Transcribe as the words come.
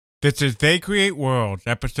This is They Create Worlds,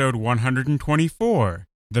 episode 124,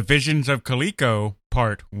 The Visions of Kaliko,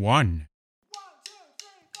 part 1.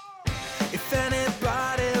 If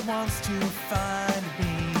anybody wants to find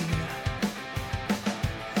me,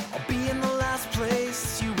 I'll be in the last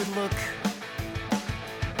place you would look.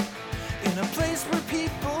 In a place where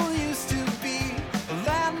people used to be, a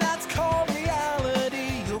land that's called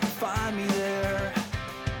reality. You'll find me there.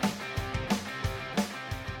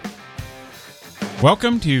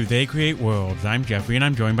 Welcome to They Create Worlds. I'm Jeffrey, and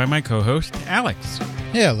I'm joined by my co-host, Alex.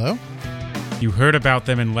 Hello. You heard about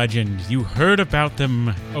them in Legend. You heard about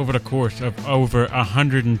them over the course of over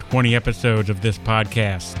 120 episodes of this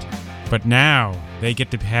podcast. But now, they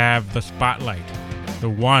get to have the spotlight.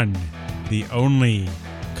 The one, the only,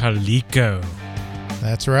 Kaliko.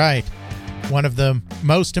 That's right. One of the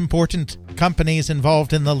most important companies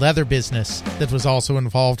involved in the leather business that was also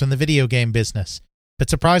involved in the video game business. But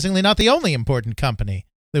surprisingly not the only important company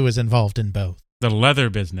that was involved in both. The leather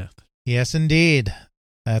business. Yes, indeed.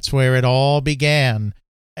 That's where it all began.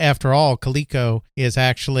 After all, Kaliko is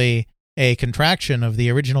actually a contraction of the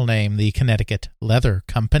original name, the Connecticut Leather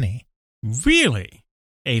Company. Really?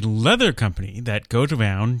 A leather company that goes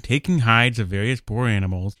around taking hides of various poor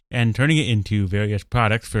animals and turning it into various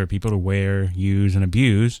products for people to wear, use, and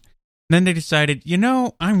abuse. Then they decided,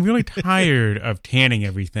 I'm really tired of tanning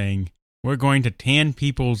everything. We're going to tan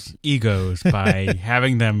people's egos by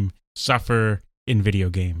having them suffer in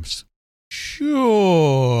video games. Sure.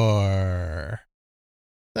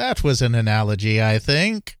 That was an analogy, I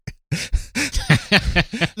think.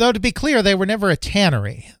 Though, to be clear, they were never a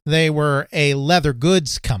tannery. They were a leather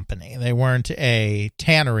goods company. They weren't a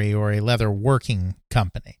tannery or a leather working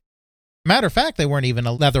company. Matter of fact, they weren't even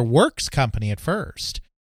a leather works company at first.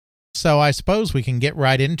 So I suppose we can get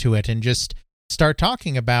right into it and just start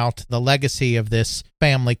talking about the legacy of this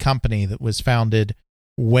family company that was founded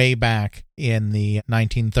way back in the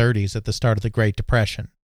 1930s at the start of the Great Depression.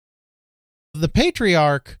 The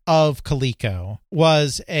patriarch of Kaliko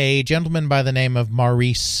was a gentleman by the name of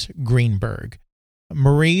Maurice Greenberg.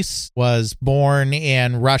 Maurice was born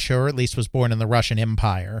in Russia, or at least was born in the Russian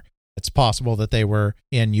Empire. It's possible that they were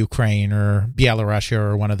in Ukraine or Belarus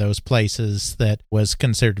or one of those places that was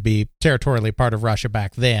considered to be territorially part of Russia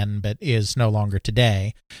back then, but is no longer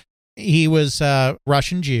today. He was a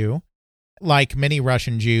Russian Jew, like many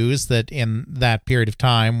Russian Jews that in that period of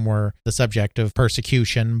time were the subject of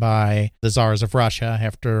persecution by the Tsars of Russia.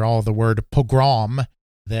 After all, the word pogrom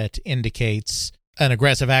that indicates an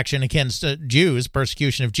aggressive action against Jews,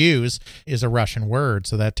 persecution of Jews, is a Russian word.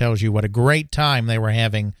 So that tells you what a great time they were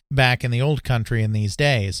having back in the old country in these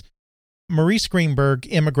days. Maurice Greenberg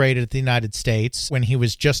immigrated to the United States when he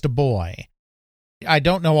was just a boy. I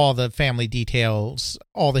don't know all the family details,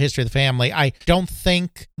 all the history of the family. I don't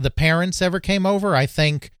think the parents ever came over. I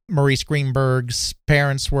think Maurice Greenberg's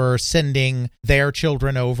parents were sending their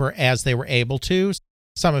children over as they were able to.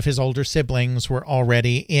 Some of his older siblings were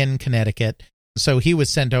already in Connecticut. So he was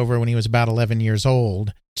sent over when he was about 11 years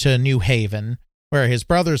old to New Haven, where his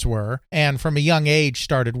brothers were, and from a young age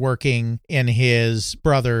started working in his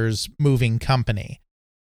brother's moving company.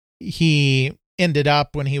 He ended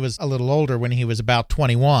up, when he was a little older, when he was about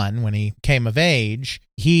 21, when he came of age,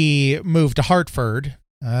 he moved to Hartford,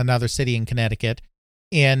 another city in Connecticut.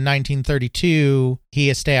 In 1932, he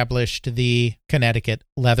established the Connecticut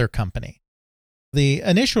Leather Company. The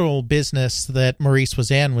initial business that Maurice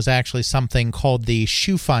was in was actually something called the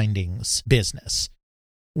shoe findings business,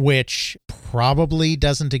 which probably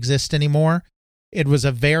doesn't exist anymore. It was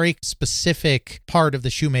a very specific part of the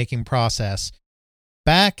shoemaking process.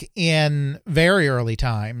 Back in very early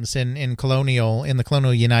times in the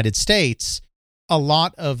colonial United States, a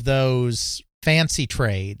lot of those fancy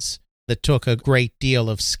trades that took a great deal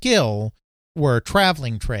of skill were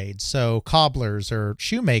traveling trades. So cobblers or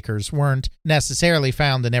shoemakers weren't necessarily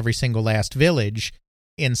found in every single last village.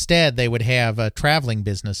 Instead, they would have traveling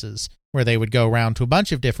businesses where they would go around to a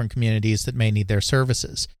bunch of different communities that may need their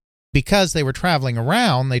services. Because they were traveling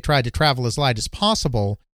around, they tried to travel as light as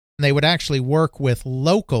possible. They would actually work with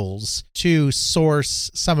locals to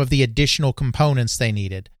source some of the additional components they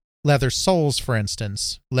needed. Leather soles, for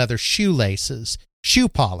instance, leather shoelaces, shoe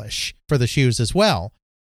polish for the shoes as well.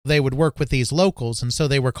 They would work with these locals, and so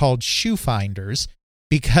they were called shoe finders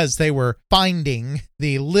because they were finding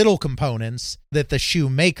the little components that the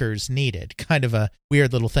shoemakers needed. Kind of a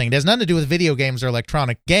weird little thing. It has nothing to do with video games or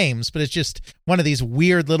electronic games, but it's just one of these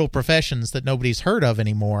weird little professions that nobody's heard of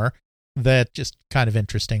anymore. That just kind of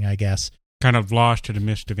interesting, I guess. Kind of lost to the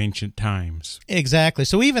mist of ancient times. Exactly.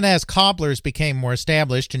 So even as cobblers became more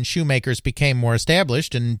established and shoemakers became more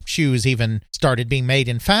established and shoes even started being made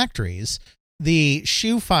in factories, the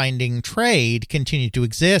shoe finding trade continued to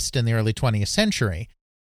exist in the early 20th century.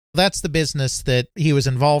 That's the business that he was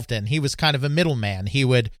involved in. He was kind of a middleman. He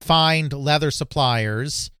would find leather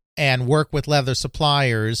suppliers and work with leather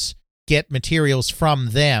suppliers, get materials from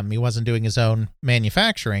them. He wasn't doing his own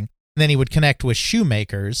manufacturing. And then he would connect with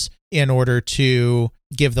shoemakers in order to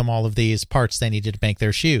give them all of these parts they needed to make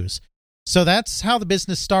their shoes. So that's how the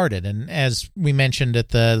business started. And as we mentioned at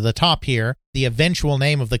the top here, the eventual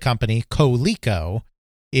name of the company, Coleco,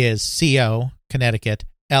 is CO, Connecticut,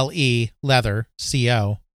 LE, Leather,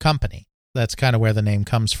 CO, Company. That's kind of where the name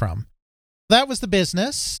comes from. That was the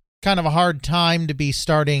business. Kind of a hard time to be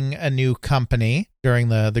starting a new company during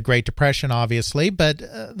the Great Depression, obviously, but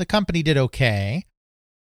the company did okay.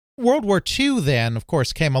 World War II then, of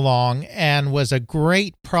course, came along and was a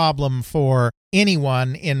great problem for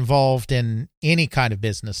anyone involved in any kind of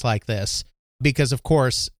business like this because, of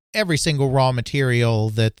course, every single raw material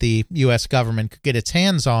that the U.S. government could get its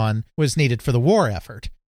hands on was needed for the war effort.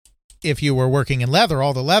 If you were working in leather,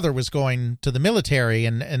 all the leather was going to the military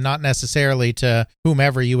and not necessarily to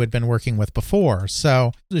whomever you had been working with before.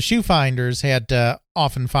 So the shoe finders had to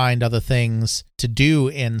often find other things to do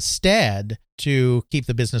instead to keep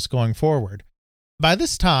the business going forward. By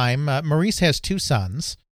this time, Maurice has two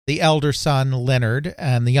sons, the elder son, Leonard,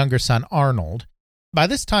 and the younger son, Arnold. By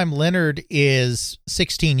this time, Leonard is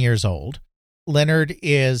 16 years old. Leonard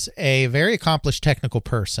is a very accomplished technical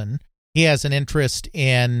person. He has an interest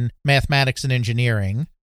in mathematics and engineering.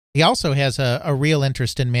 He also has a real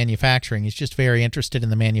interest in manufacturing. He's just very interested in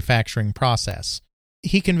the manufacturing process.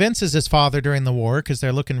 He convinces his father during the war, because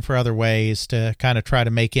they're looking for other ways to kind of try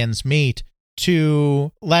to make ends meet,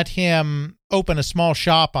 to let him open a small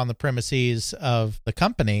shop on the premises of the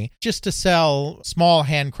company just to sell small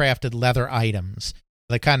handcrafted leather items.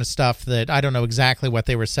 The kind of stuff that, I don't know exactly what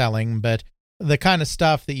they were selling, but the kind of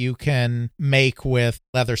stuff that you can make with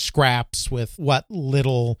leather scraps, with what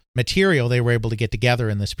little material they were able to get together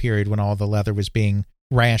in this period when all the leather was being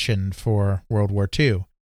rationed for World War II.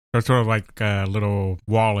 So sort of like little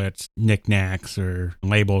wallets, knickknacks, or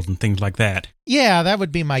labels and things like that. Yeah, that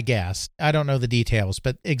would be my guess. I don't know the details,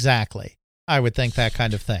 but exactly. I would think that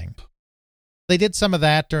kind of thing. They did some of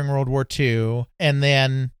that during World War II, and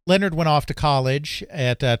then Leonard went off to college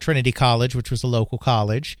at Trinity College, which was a local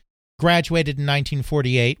college. Graduated in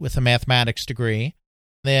 1948 with a mathematics degree,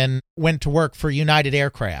 then went to work for United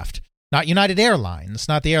Aircraft. Not United Airlines,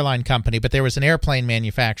 not the airline company, but there was an airplane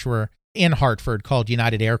manufacturer in Hartford called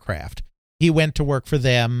United Aircraft. He went to work for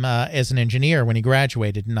them as an engineer when he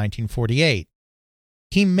graduated in 1948.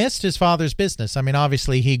 He missed his father's business. I mean,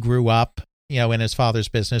 obviously he grew up, in his father's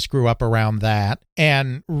business, grew up around that,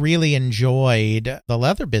 and really enjoyed the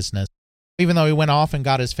leather business. Even though he went off and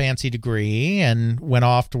got his fancy degree and went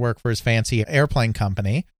off to work for his fancy airplane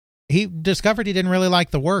company, he discovered he didn't really like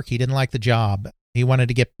the work. He didn't like the job. He wanted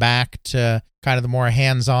to get back to kind of the more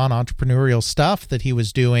hands-on entrepreneurial stuff that he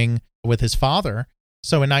was doing with his father.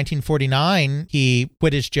 So in 1949, he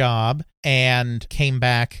quit his job and came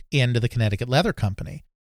back into the Connecticut Leather Company.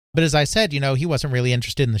 But as I said, he wasn't really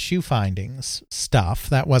interested in the shoe findings stuff.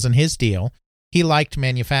 That wasn't his deal. He liked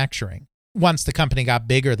manufacturing. Once the company got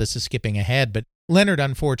bigger, this is skipping ahead, but Leonard,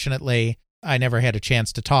 unfortunately, I never had a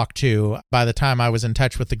chance to talk to. By the time I was in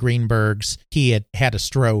touch with the Greenbergs, he had had a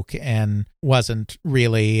stroke and wasn't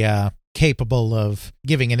really capable of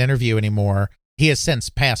giving an interview anymore. He has since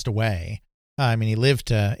passed away. I mean, he lived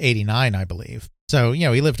to 89, I believe. So,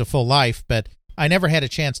 he lived a full life, but I never had a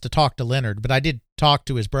chance to talk to Leonard, but I did talk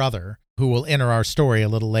to his brother, who will enter our story a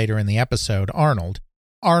little later in the episode, Arnold.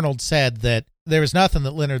 Arnold said that there was nothing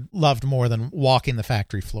that Leonard loved more than walking the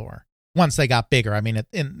factory floor. Once they got bigger, I mean,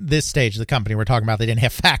 in this stage of the company we're talking about, they didn't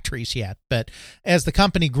have factories yet. But as the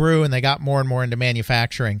company grew and they got more and more into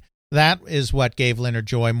manufacturing, that is what gave Leonard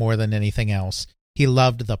joy more than anything else. He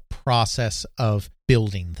loved the process of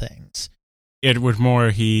building things. It was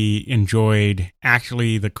more he enjoyed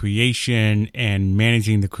actually the creation and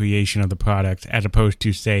managing the creation of the products as opposed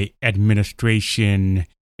to, say, administration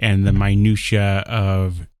and the minutia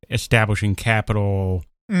of establishing capital,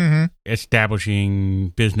 establishing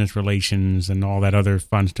business relations, and all that other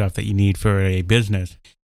fun stuff that you need for a business.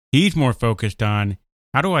 He's more focused on,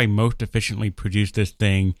 how do I most efficiently produce this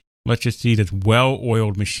thing? Let's just see this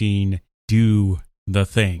well-oiled machine do the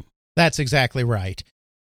thing. That's exactly right.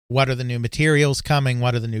 What are the new materials coming?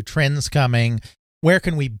 What are the new trends coming? Where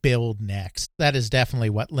can we build next? That is definitely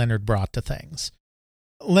what Leonard brought to things.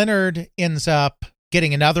 Leonard ends up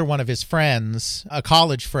getting another one of his friends, a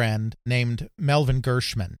college friend named Melvin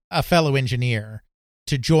Gershman, a fellow engineer,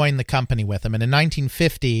 to join the company with him. And in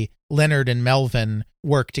 1950, Leonard and Melvin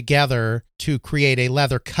worked together to create a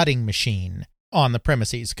leather cutting machine on the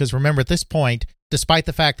premises. Because remember, at this point, despite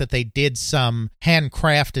the fact that they did some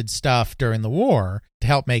handcrafted stuff during the war to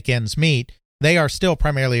help make ends meet, they are still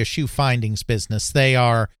primarily a shoe findings business. They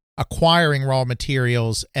are acquiring raw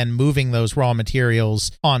materials and moving those raw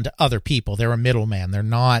materials onto other people. They're a middleman. They're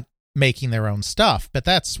not making their own stuff, but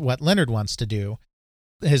that's what Leonard wants to do.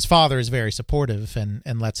 His father is very supportive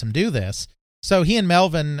and lets him do this. So he and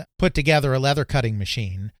Melvin put together a leather cutting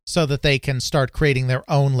machine so that they can start creating their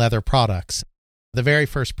own leather products. The very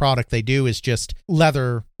first product they do is just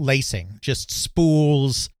leather lacing, just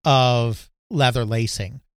spools of leather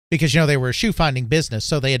lacing. Because, they were a shoe-finding business,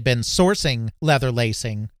 so they had been sourcing leather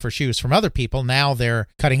lacing for shoes from other people. Now they're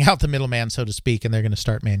cutting out the middleman, so to speak, and they're going to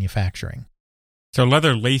start manufacturing. So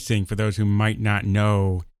leather lacing, for those who might not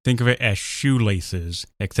know, think of it as shoelaces,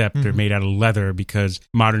 except they're made out of leather because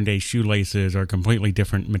modern-day shoelaces are a completely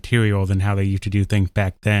different material than how they used to do things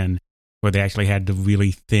back then, where they actually had the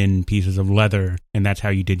really thin pieces of leather, and that's how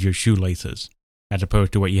you did your shoelaces, as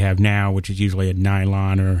opposed to what you have now, which is usually a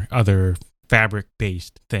nylon or other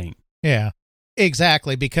fabric-based thing. Yeah,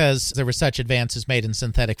 exactly, because there were such advances made in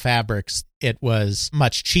synthetic fabrics, it was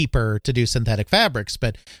much cheaper to do synthetic fabrics.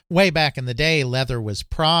 But way back in the day, leather was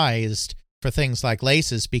prized for things like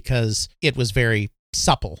laces because it was very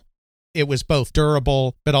supple. It was both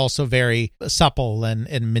durable, but also very supple and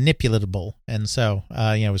manipulatable. And so,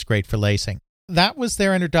 it was great for lacing. That was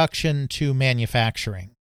their introduction to manufacturing.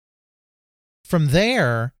 From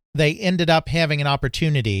there, they ended up having an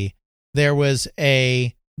opportunity. There was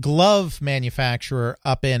a glove manufacturer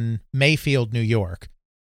up in Mayfield, New York.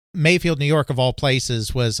 Mayfield, New York, of all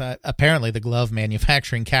places, was apparently the glove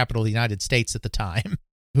manufacturing capital of the United States at the time.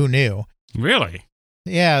 Who knew? Really?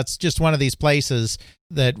 Yeah, it's just one of these places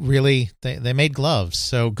that really, they made gloves,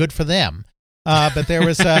 so good for them. But there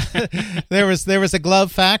was a, there was a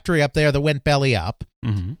glove factory up there that went belly up.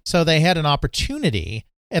 Mm-hmm. So they had an opportunity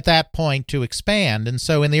at that point to expand. And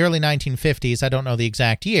so in the early 1950s, I don't know the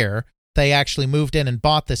exact year, they actually moved in and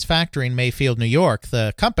bought this factory in Mayfield, New York.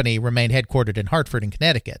 The company remained headquartered in Hartford and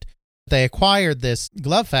Connecticut. They acquired this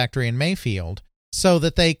glove factory in Mayfield so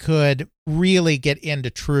that they could really get into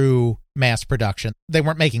true mass production. They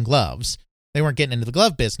weren't making gloves. They weren't getting into the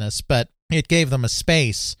glove business, but it gave them a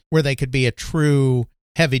space where they could be a true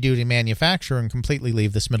heavy-duty manufacturer and completely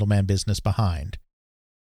leave this middleman business behind.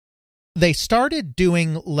 They started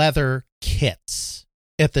doing leather kits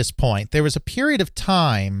at this point. There was a period of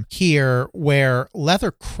time here where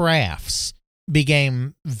leather crafts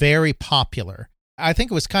became very popular. I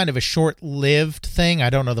think it was kind of a short-lived thing. I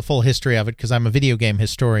don't know the full history of it because I'm a video game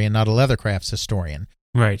historian, not a leather crafts historian.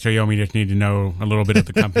 Right, so you only just need to know a little bit of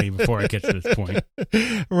the company before it gets to this point.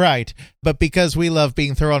 Right, but because we love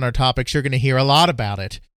being thorough on our topics, you're going to hear a lot about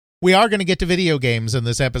it. We are going to get to video games in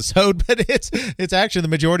this episode, but it's actually the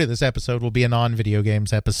majority of this episode will be a non-video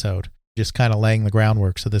games episode, just kind of laying the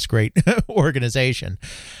groundwork for this great organization.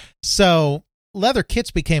 So leather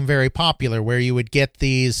kits became very popular where you would get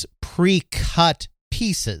these pre-cut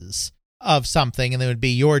pieces of something, and it would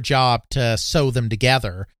be your job to sew them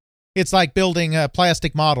together. It's like building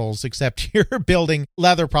plastic models, except you're building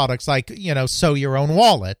leather products like, sew your own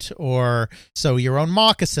wallet or sew your own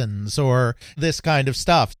moccasins or this kind of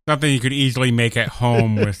stuff. Something you could easily make at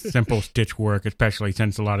home with simple stitch work, especially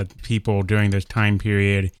since a lot of people during this time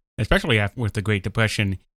period, especially with the Great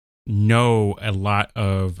Depression, know a lot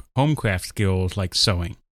of homecraft skills like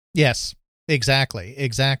sewing. Yes, exactly.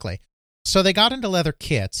 So they got into leather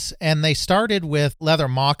kits, and they started with leather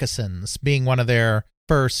moccasins being one of their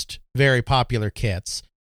first very popular kits.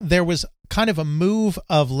 There was kind of a move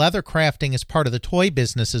of leather crafting as part of the toy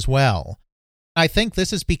business as well. I think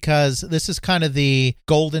this is because this is kind of the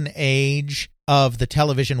golden age of the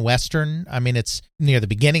television Western. I mean, it's near the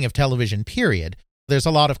beginning of television, period. There's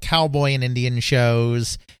a lot of cowboy and Indian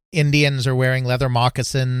shows. Indians are wearing leather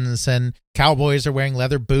moccasins, and cowboys are wearing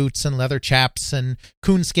leather boots and leather chaps and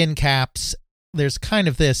coonskin caps. There's kind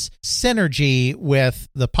of this synergy with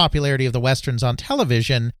the popularity of the Westerns on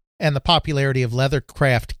television and the popularity of leather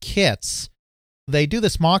craft kits. They do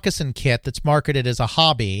this moccasin kit that's marketed as a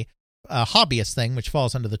hobbyist thing, which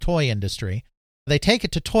falls under the toy industry. They take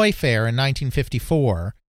it to Toy Fair in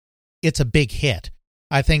 1954. It's a big hit.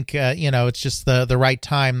 I think, it's just the right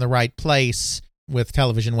time, the right place with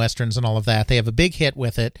television Westerns and all of that. They have a big hit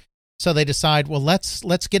with it. So they decide, well,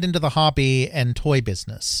 let's get into the hobby and toy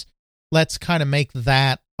business. Let's kind of make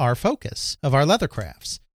that our focus of our leather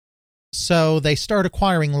crafts. So they start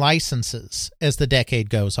acquiring licenses as the decade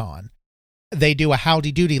goes on. They do a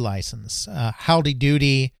Howdy Doody license. Howdy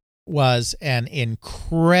Doody was an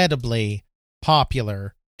incredibly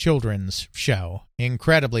popular children's show.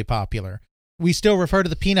 Incredibly popular. We still refer to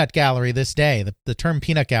the peanut gallery this day. The term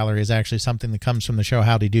peanut gallery is actually something that comes from the show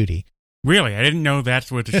Howdy Doody. Really? I didn't know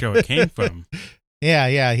that's where the show it came from.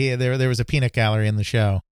 Yeah. There was a peanut gallery in the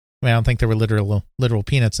show. I mean, I don't think there were literal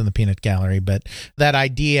peanuts in the peanut gallery, but that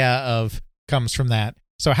idea comes from that.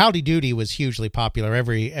 So Howdy Doody was hugely popular.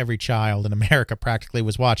 Every child in America practically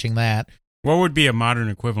was watching that. What would be a modern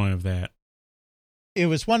equivalent of that? It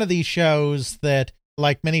was one of these shows that,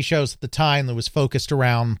 like many shows at the time, that was focused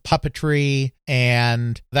around puppetry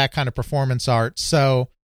and that kind of performance art. So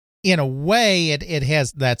in a way, it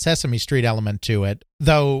has that Sesame Street element to it,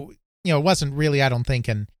 though, it wasn't really, I don't think,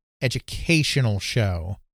 an educational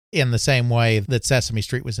show in the same way that Sesame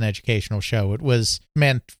Street was an educational show. It was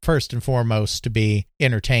meant first and foremost to be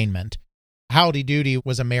entertainment. Howdy Doody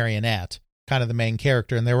was a marionette, kind of the main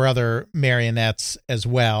character, and there were other marionettes as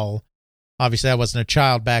well. Obviously, I wasn't a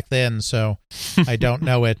child back then, so I don't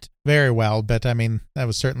know it very well, but I mean, that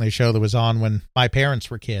was certainly a show that was on when my parents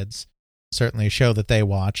were kids. Certainly a show that they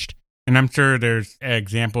watched. And I'm sure there's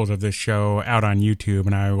examples of this show out on YouTube,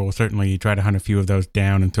 and I will certainly try to hunt a few of those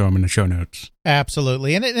down and throw them in the show notes.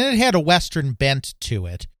 Absolutely. And it had a Western bent to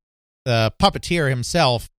it. The puppeteer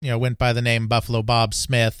himself, went by the name Buffalo Bob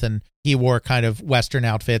Smith, and he wore kind of Western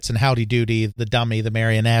outfits, and Howdy Doody, the dummy, the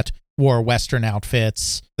marionette, wore Western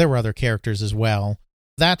outfits. There were other characters as well.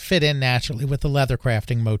 That fit in naturally with the leather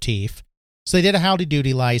crafting motif. So they did a Howdy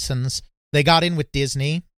Doody license. They got in with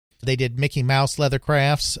Disney. They did Mickey Mouse leather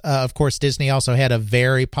crafts. Of course, Disney also had a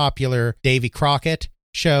very popular Davy Crockett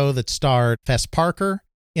show that starred Fess Parker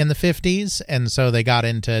in the 50s, and so they got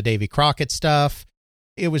into Davy Crockett stuff.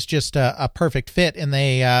 It was just a perfect fit, and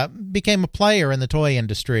they became a player in the toy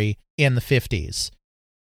industry in the 50s.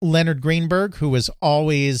 Leonard Greenberg, who was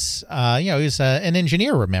always, he was an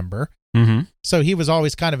engineer, remember? Mm-hmm. So he was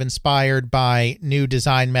always kind of inspired by new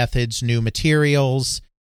design methods, new materials.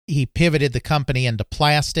 He pivoted the company into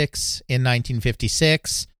plastics in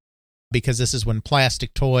 1956 because this is when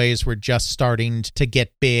plastic toys were just starting to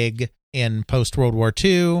get big in post-World War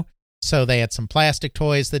II. So they had some plastic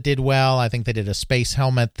toys that did well. I think they did a space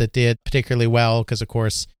helmet that did particularly well because, of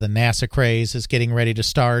course, the NASA craze is getting ready to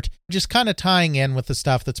start. Just kind of tying in with the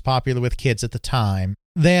stuff that's popular with kids at the time.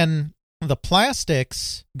 Then the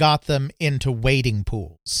plastics got them into wading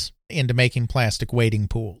pools, into making plastic wading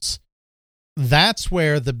pools. That's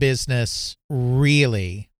where the business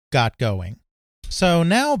really got going. So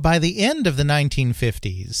now, by the end of the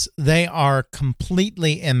 1950s, they are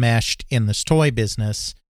completely enmeshed in this toy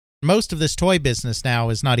business. Most of this toy business now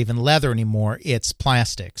is not even leather anymore, it's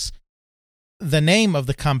plastics. The name of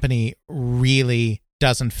the company really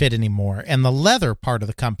doesn't fit anymore, and the leather part of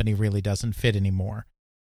the company really doesn't fit anymore.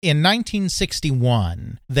 In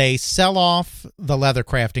 1961, they sell off the leather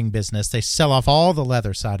crafting business. They sell off all the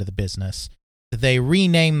leather side of the business. They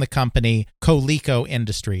rename the company Coleco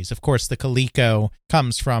Industries. Of course, the Coleco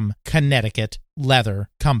comes from Connecticut Leather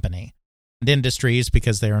Company. And Industries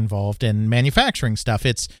because they're involved in manufacturing stuff.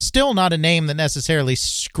 It's still not a name that necessarily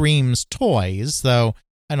screams toys, though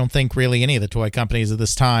I don't think really any of the toy companies at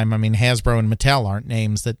this time, I mean, Hasbro and Mattel aren't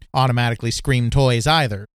names that automatically scream toys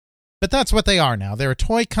either. But that's what they are now. They're a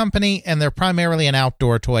toy company, and they're primarily an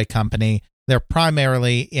outdoor toy company. They're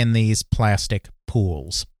primarily in these plastic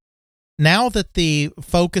pools. Now that the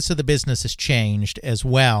focus of the business has changed as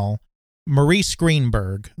well, Maurice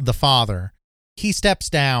Greenberg, the father, he steps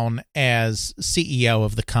down as CEO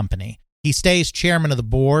of the company. He stays chairman of the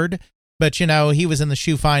board, but, he was in the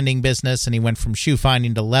shoe finding business, and he went from shoe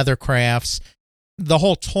finding to leather crafts. The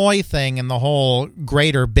whole toy thing and the whole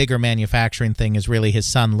greater, bigger manufacturing thing is really his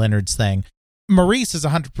son Leonard's thing. Maurice is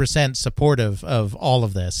 100% supportive of all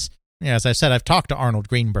of this. As I said, I've talked to Arnold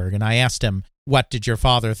Greenberg, and I asked him, what did your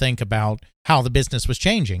father think about how the business was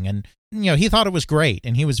changing? And, he thought it was great,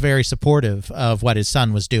 and he was very supportive of what his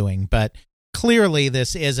son was doing. But clearly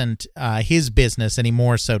this isn't his business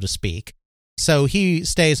anymore, so to speak. So he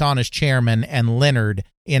stays on as chairman, and Leonard,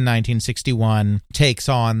 in 1961, takes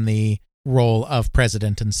on the role of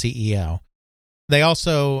president and CEO. They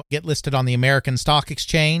also get listed on the American Stock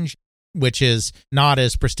Exchange, which is not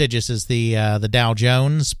as prestigious as the Dow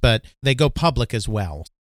Jones, but they go public as well.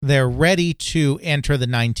 They're ready to enter the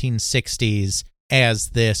 1960s as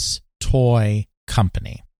this toy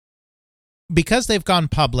company. Because they've gone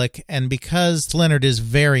public and because Leonard is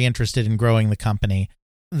very interested in growing the company,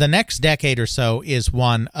 the next decade or so is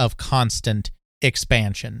one of constant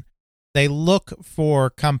expansion. They look for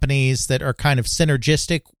companies that are kind of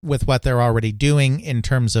synergistic with what they're already doing in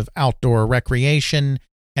terms of outdoor recreation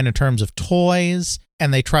and in terms of toys,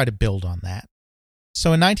 and they try to build on that. So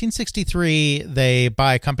in 1963, they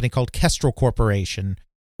buy a company called Kestrel Corporation,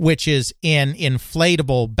 which is in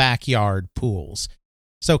inflatable backyard pools.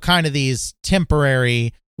 So kind of these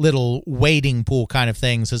temporary little wading pool kind of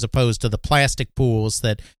things, as opposed to the plastic pools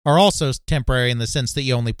that are also temporary in the sense that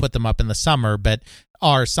you only put them up in the summer, but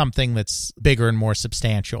are something that's bigger and more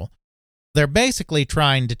substantial. They're basically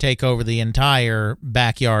trying to take over the entire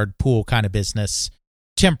backyard pool kind of business,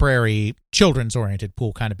 temporary children's-oriented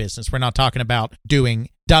pool kind of business. We're not talking about doing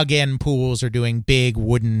dug-in pools or doing big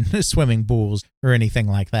wooden swimming pools or anything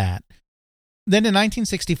like that. Then in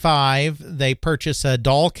 1965, they purchase a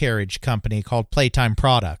doll carriage company called Playtime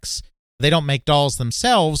Products. They don't make dolls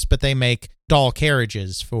themselves, but they make doll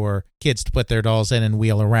carriages for kids to put their dolls in and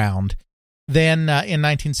wheel around. Then in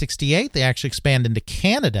 1968, they actually expand into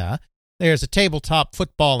Canada. There's a tabletop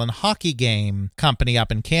football and hockey game company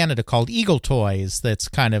up in Canada called Eagle Toys that's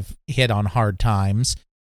kind of hit on hard times.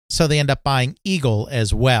 So they end up buying Eagle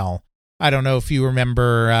as well. I don't know if you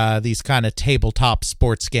remember these kind of tabletop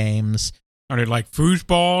sports games. Are they like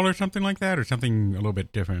foosball or something like that, or something a little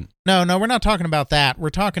bit different? No, we're not talking about that. We're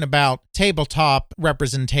talking about tabletop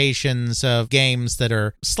representations of games that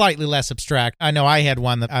are slightly less abstract. I know I had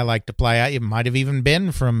one that I liked to play. It might have even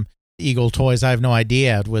been from Eagle Toys. I have no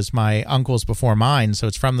idea. It was my uncle's before mine, so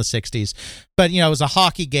it's from the 60s. But, it was a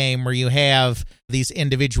hockey game where you have these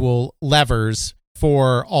individual levers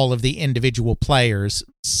for all of the individual players,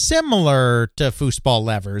 similar to foosball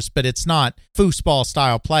levers, but it's not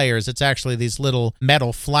foosball-style players. It's actually these little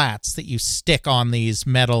metal flats that you stick on these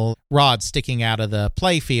metal rods sticking out of the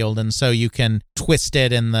play field, and so you can twist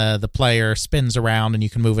it, and the player spins around, and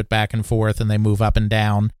you can move it back and forth, and they move up and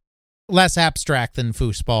down. Less abstract than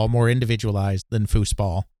foosball, more individualized than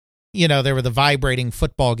foosball. There were the vibrating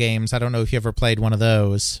football games. I don't know if you ever played one of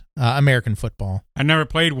those. American football. I never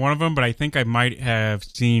played one of them, but I think I might have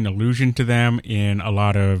seen allusion to them in a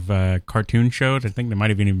lot of cartoon shows. I think they might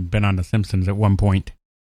have even been on The Simpsons at one point.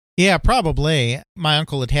 Yeah, probably. My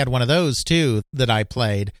uncle had one of those, too, that I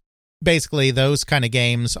played. Basically, those kind of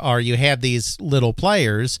games are you had these little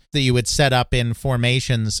players that you would set up in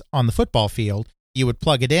formations on the football field. You would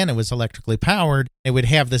plug it in. It was electrically powered. It would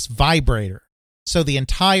have this vibrator. So the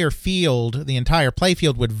entire field, the entire play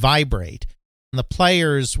field would vibrate, and the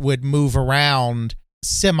players would move around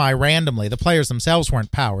semi-randomly. The players themselves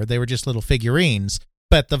weren't powered. They were just little figurines,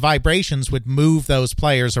 but the vibrations would move those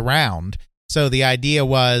players around. So the idea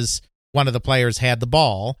was one of the players had the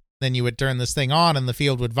ball, then you would turn this thing on and the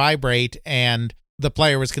field would vibrate, and the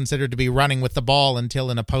player was considered to be running with the ball until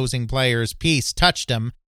an opposing player's piece touched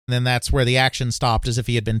him. And then that's where the action stopped, as if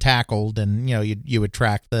he had been tackled, and you would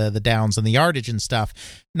track the downs and the yardage and stuff.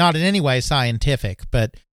 Not in any way scientific,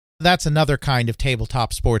 but that's another kind of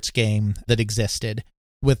tabletop sports game that existed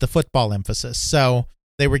with the football emphasis. So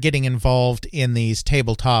they were getting involved in these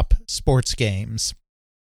tabletop sports games.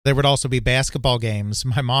 There would also be basketball games.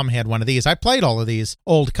 My mom had one of these. I played all of these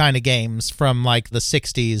old kind of games from like the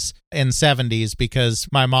 60s and 70s because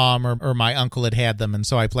my mom or my uncle had them, and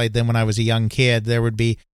so I played them when I was a young kid. There would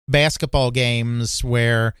be basketball games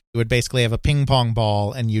where you would basically have a ping pong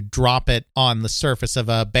ball and you drop it on the surface of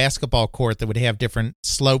a basketball court that would have different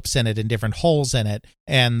slopes in it and different holes in it,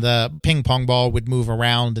 and the ping pong ball would move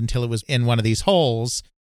around until it was in one of these holes.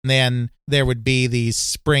 And then there would be these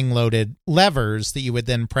spring-loaded levers that you would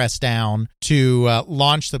then press down to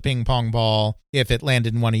launch the ping pong ball if it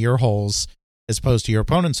landed in one of your holes as opposed to your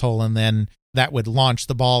opponent's hole, and then that would launch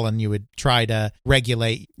the ball, and you would try to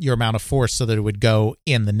regulate your amount of force so that it would go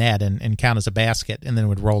in the net and count as a basket, and then it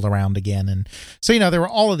would roll around again. And so, there were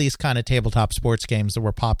all of these kind of tabletop sports games that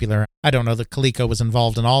were popular. I don't know that Coleco was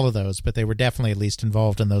involved in all of those, but they were definitely at least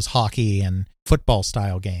involved in those hockey and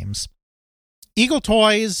football-style games. Eagle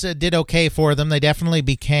Toys did okay for them. They definitely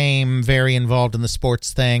became very involved in the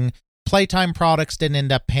sports thing. Playtime Products didn't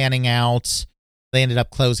end up panning out. They ended up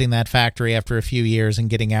closing that factory after a few years and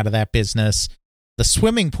getting out of that business. The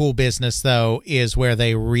swimming pool business, though, is where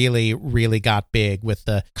they really, really got big with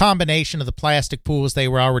the combination of the plastic pools they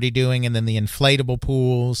were already doing and then the inflatable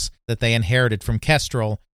pools that they inherited from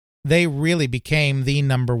Kestrel. They really became the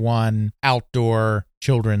number one outdoor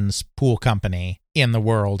children's pool company in the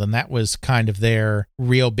world, and that was kind of their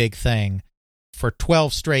real big thing. For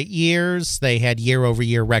 12 straight years, they had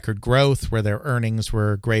year-over-year record growth where their earnings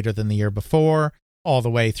were greater than the year before, all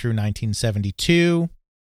the way through 1972.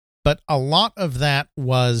 But a lot of that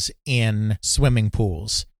was in swimming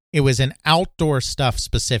pools. It was in outdoor stuff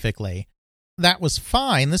specifically. That was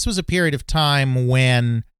fine. This was a period of time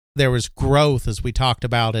when there was growth, as we talked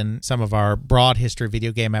about in some of our broad history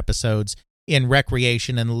video game episodes. in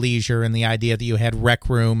recreation and leisure, and the idea that you had rec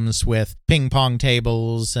rooms with ping pong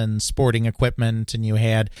tables and sporting equipment, and you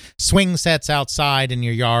had swing sets outside in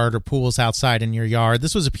your yard or pools outside in your yard.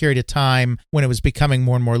 This was a period of time when it was becoming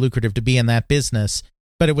more and more lucrative to be in that business,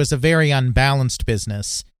 but it was a very unbalanced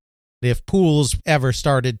business. If pools ever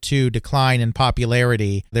started to decline in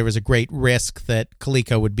popularity, there was a great risk that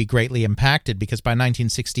Coleco would be greatly impacted, because by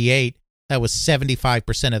 1968, that was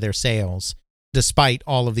 75% of their sales, despite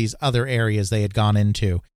all of these other areas they had gone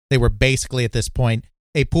into. They were basically, at this point,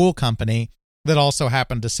 a pool company that also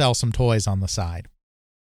happened to sell some toys on the side.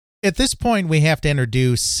 At this point, we have to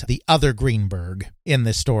introduce the other Greenberg in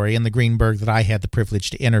this story, and the Greenberg that I had the privilege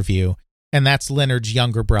to interview, and that's Leonard's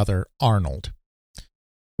younger brother, Arnold.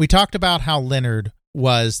 We talked about how Leonard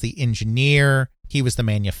was the engineer, he was the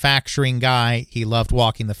manufacturing guy, he loved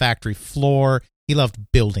walking the factory floor, he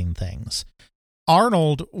loved building things.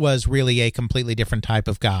 Arnold was really a completely different type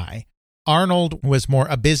of guy. Arnold was more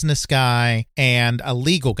a business guy and a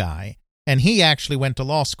legal guy, and he actually went to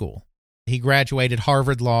law school. He graduated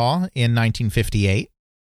Harvard Law in 1958.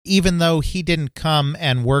 Even though he didn't come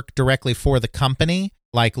and work directly for the company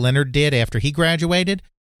like Leonard did after he graduated,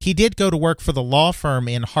 he did go to work for the law firm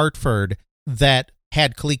in Hartford that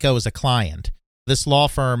had Coleco as a client. This law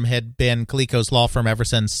firm had been Coleco's law firm ever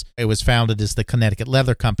since it was founded as the Connecticut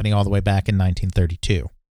Leather Company all the way back in 1932.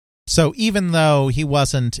 So even though he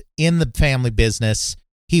wasn't in the family business,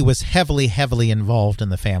 he was heavily involved in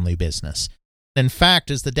the family business. In fact,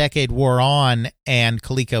 as the decade wore on and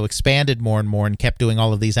Coleco expanded more and more and kept doing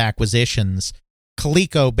all of these acquisitions,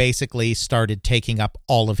 Coleco basically started taking up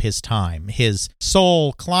all of his time. His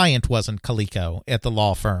sole client wasn't Coleco at the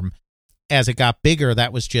law firm. As it got bigger,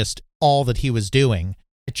 that was just all that he was doing.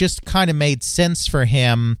 It just kind of made sense for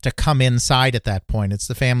him to come inside at that point. It's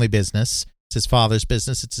the family business. It's his father's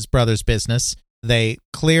business. It's his brother's business. They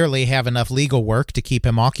clearly have enough legal work to keep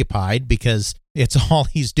him occupied because it's all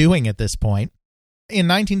he's doing at this point. In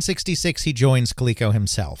 1966, he joins Coleco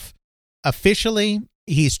himself. Officially,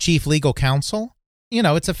 he's chief legal counsel. You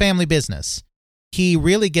know, it's a family business. He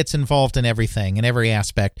really gets involved in everything, in every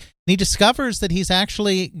aspect. And he discovers that he's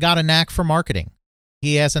actually got a knack for marketing.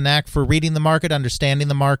 He has a knack for reading the market, understanding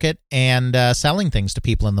the market, and selling things to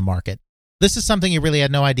people in the market. This is something he really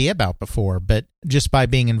had no idea about before, but just by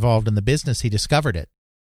being involved in the business, he discovered it.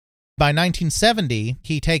 By 1970,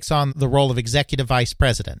 he takes on the role of executive vice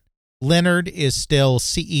president. Leonard is still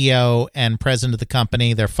CEO and president of the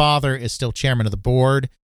company. Their father is still chairman of the board.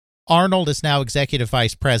 Arnold is now executive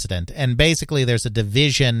vice president, and basically there's a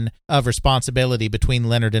division of responsibility between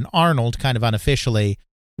Leonard and Arnold, kind of unofficially,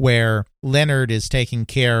 where Leonard is taking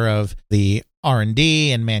care of the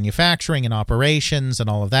R&D and manufacturing and operations and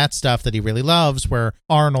all of that stuff that he really loves, where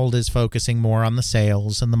Arnold is focusing more on the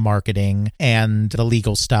sales and the marketing and the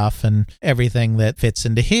legal stuff and everything that fits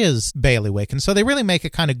into his bailiwick. And so they really make a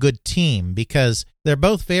kind of good team because they're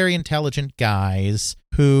both very intelligent guys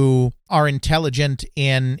who are intelligent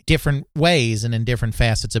in different ways and in different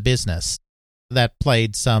facets of business. That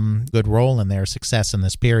played some good role in their success in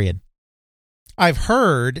this period. I've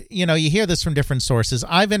heard, you hear this from different sources.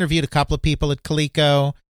 I've interviewed a couple of people at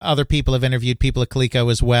Coleco. Other people have interviewed people at Coleco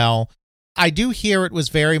as well. I do hear it was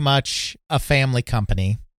very much a family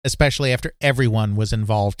company, especially after everyone was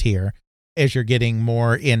involved here, as you're getting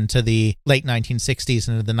more into the late 1960s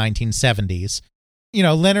and into the 1970s.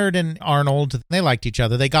 Leonard and Arnold, they liked each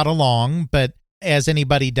other. They got along, but as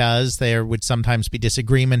anybody does, there would sometimes be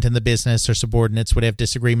disagreement in the business, or subordinates would have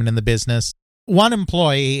disagreement in the business. One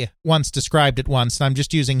employee once described it and I'm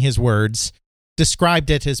just using his words,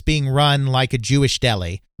 described it as being run like a Jewish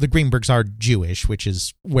deli. The Greenbergs are Jewish, which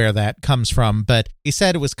is where that comes from, but he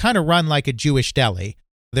said it was kind of run like a Jewish deli.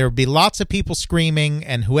 There would be lots of people screaming,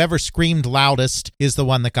 and whoever screamed loudest is the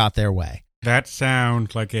one that got their way. That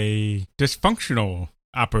sounds like a dysfunctional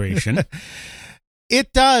operation.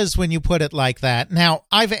 It does when you put it like that. Now,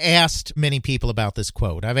 I've asked many people about this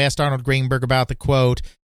quote. I've asked Arnold Greenberg about the quote.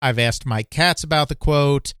 I've asked Mike Katz about the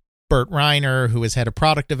quote, Bert Reiner, who is head of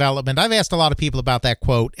product development. I've asked a lot of people about that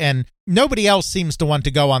quote, and nobody else seems to want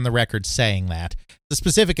to go on the record saying that. The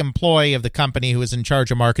specific employee of the company who is in charge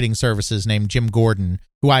of marketing services named Jim Gordon,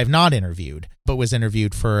 who I have not interviewed, but was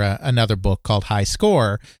interviewed for another book called High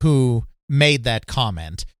Score, who made that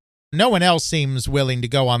comment. No one else seems willing to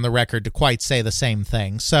go on the record to quite say the same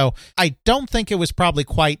thing. So I don't think it was probably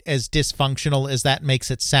quite as dysfunctional as that makes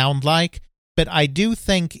it sound like. But I do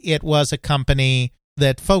think it was a company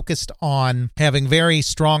that focused on having very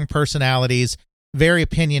strong personalities, very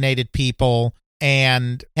opinionated people,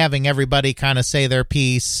 and having everybody kind of say their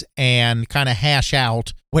piece and kind of hash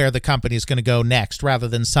out where the company is going to go next, rather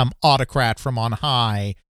than some autocrat from on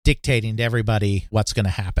high dictating to everybody what's going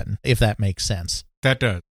to happen, if that makes sense. That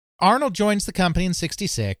does. Arnold joins the company in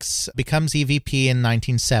 1966, becomes EVP in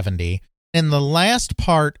 1970. In the last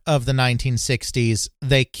part of the 1960s,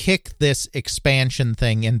 they kick this expansion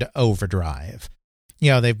thing into overdrive.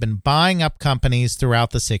 They've been buying up companies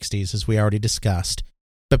throughout the 60s, as we already discussed.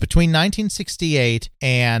 But between 1968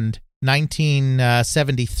 and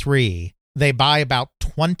 1973, they buy about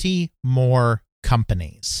 20 more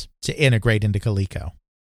companies to integrate into Coleco.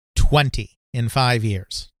 20 in 5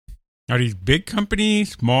 years. Are these big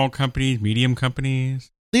companies, small companies, medium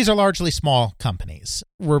companies? These are largely small companies.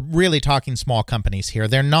 We're really talking small companies here.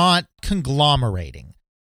 They're not conglomerating.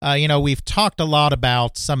 We've talked a lot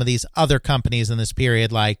about some of these other companies in this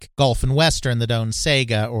period, like Gulf and Western that owned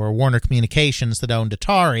Sega, or Warner Communications that owned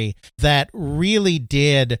Atari, that really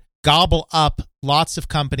did gobble up lots of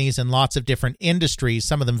companies in lots of different industries,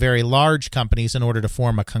 some of them very large companies, in order to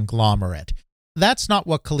form a conglomerate. That's not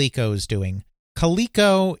what Coleco is doing.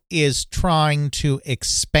 Coleco is trying to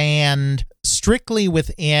expand strictly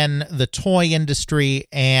within the toy industry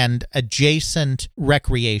and adjacent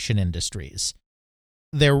recreation industries.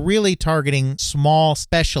 They're really targeting small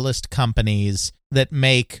specialist companies that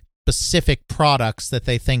make specific products that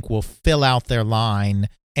they think will fill out their line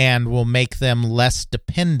and will make them less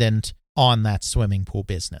dependent on that swimming pool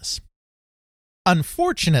business.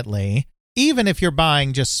 Unfortunately, even if you're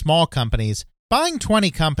buying just small companies, buying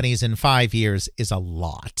 20 companies in 5 years is a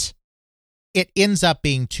lot. It ends up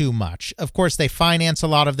being too much. Of course, they finance a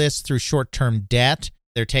lot of this through short-term debt.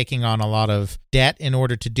 They're taking on a lot of debt in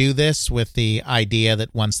order to do this, with the idea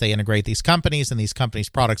that once they integrate these companies and these companies'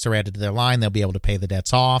 products are added to their line, they'll be able to pay the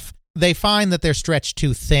debts off. They find that they're stretched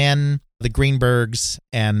too thin. The Greenbergs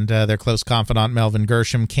and their close confidant Melvin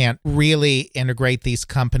Gershom can't really integrate these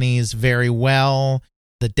companies very well.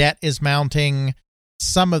 The debt is mounting.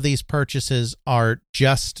 Some of these purchases are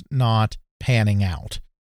just not panning out.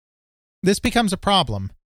 This becomes a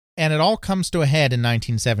problem, and it all comes to a head in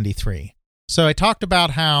 1973. So I talked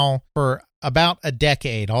about how for about a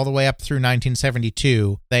decade, all the way up through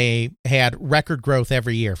 1972, they had record growth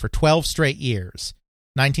every year for 12 straight years.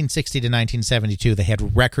 1960 to 1972, they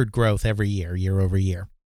had record growth every year, year over year.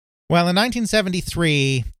 Well, in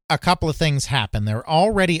 1973, a couple of things happened. They're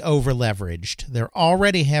already over-leveraged. They're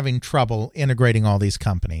already having trouble integrating all these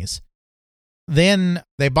companies. Then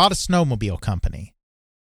they bought a snowmobile company.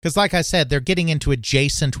 Because like I said, they're getting into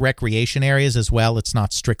adjacent recreation areas as well. It's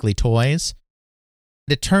not strictly toys.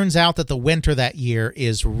 It turns out that the winter that year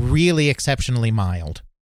is really exceptionally mild.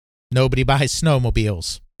 Nobody buys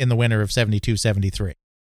snowmobiles in the winter of 72-73.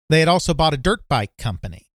 They had also bought a dirt bike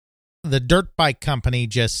company. The dirt bike company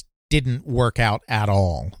just didn't work out at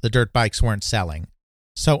all. The dirt bikes weren't selling.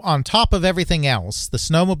 So on top of everything else, the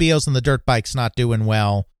snowmobiles and the dirt bikes not doing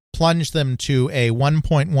well plunged them to a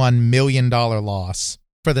 $1.1 million loss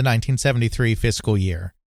for the 1973 fiscal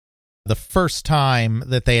year. The first time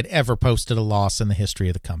that they had ever posted a loss in the history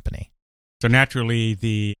of the company. So naturally,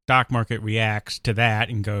 the stock market reacts to that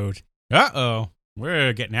and goes, uh-oh,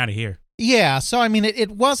 we're getting out of here. Yeah, so I mean,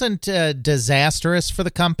 it wasn't disastrous for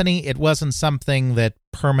the company. It wasn't something that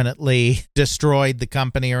permanently destroyed the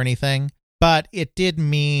company or anything. But it did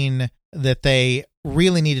mean that they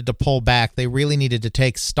really needed to pull back. They really needed to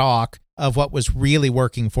take stock of what was really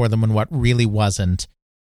working for them and what really wasn't.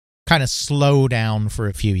 Kind of slow down for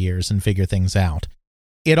a few years and figure things out.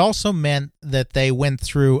 It also meant that they went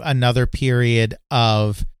through another period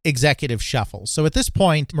of executive shuffle. So at this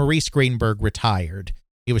point, Maurice Greenberg retired.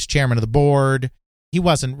 He was chairman of the board. He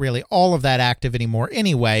wasn't really all of that active anymore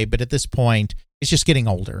anyway, but at this point, he's just getting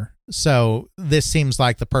older. So this seems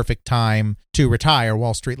like the perfect time to retire.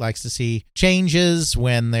 Wall Street likes to see changes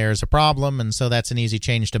when there's a problem, and so that's an easy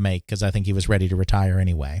change to make because I think he was ready to retire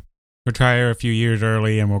anyway. Retire a few years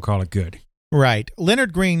early and we'll call it good. Right.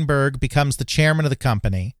 Leonard Greenberg becomes the chairman of the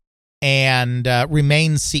company and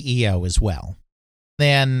remains CEO as well.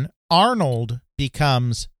 Then Arnold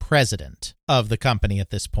becomes president of the company at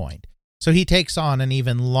this point. So he takes on an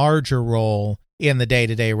even larger role in the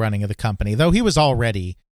day-to-day running of the company, though he was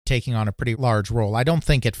already taking on a pretty large role. I don't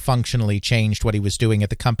think it functionally changed what he was doing at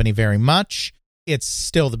the company very much. It's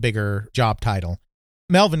still the bigger job title.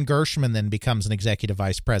 Melvin Gershman then becomes an executive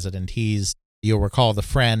vice president. He's, you'll recall, the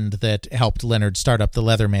friend that helped Leonard start up the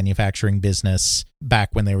leather manufacturing business back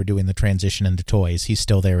when they were doing the transition into toys. He's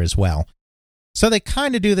still there as well. So they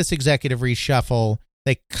kind of do this executive reshuffle.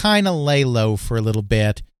 They kind of lay low for a little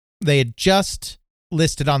bit. They had just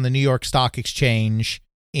listed on the New York Stock Exchange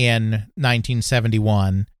in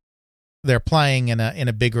 1971. They're playing in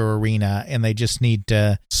a bigger arena, and they just need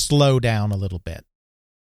to slow down a little bit.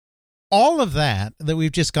 all of that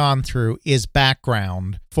we've just gone through is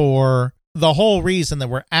background for the whole reason that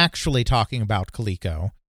we're actually talking about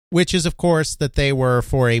Coleco, which is, of course, that they were,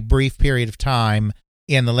 for a brief period of time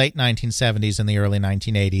in the late 1970s and the early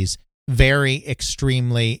 1980s, very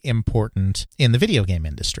extremely important in the video game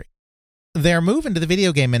industry. Their move into the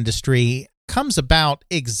video game industry comes about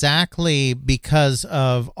exactly because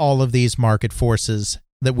of all of these market forces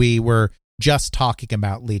that we were just talking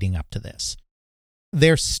about leading up to this.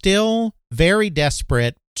 They're still very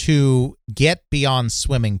desperate to get beyond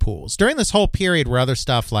swimming pools. During this whole period where other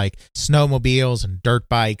stuff like snowmobiles and dirt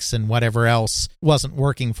bikes and whatever else wasn't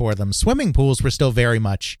working for them, swimming pools were still very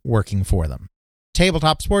much working for them.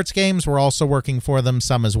 Tabletop sports games were also working for them,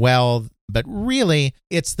 some as well, but really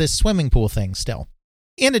it's this swimming pool thing still.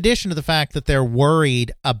 In addition to the fact that they're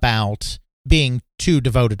worried about being too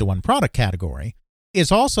devoted to one product category,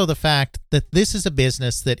 is also the fact that this is a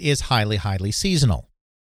business that is highly, highly seasonal.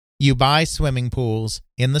 You buy swimming pools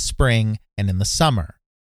in the spring and in the summer.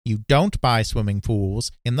 You don't buy swimming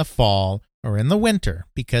pools in the fall or in the winter,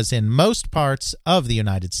 because in most parts of the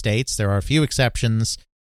United States, there are a few exceptions,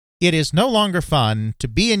 it is no longer fun to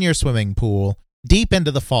be in your swimming pool deep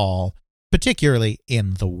into the fall, particularly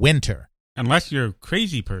in the winter. Unless you're a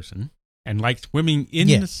crazy person and like swimming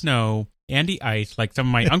in the snow and the ice like some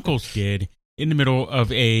of my uncles did in the middle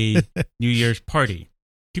of a New Year's party.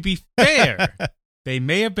 To be fair, they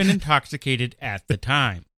may have been intoxicated at the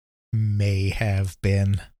time. May have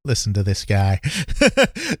been. Listen to this guy.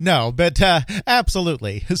 No, but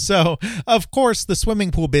absolutely. So, of course, the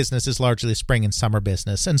swimming pool business is largely a spring and summer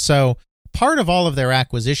business. And so part of all of their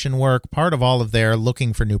acquisition work, part of all of their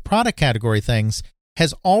looking for new product category things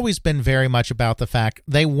has always been very much about the fact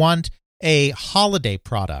they want a holiday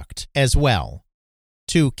product as well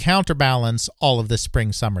to counterbalance all of the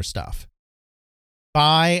spring-summer stuff.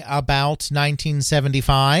 By about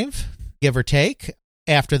 1975, give or take,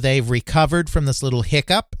 after they've recovered from this little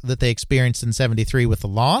hiccup that they experienced in 73 with the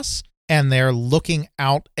loss, and they're looking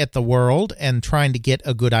out at the world and trying to get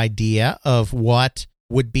a good idea of what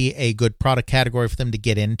would be a good product category for them to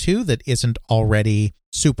get into that isn't already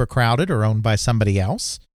super crowded or owned by somebody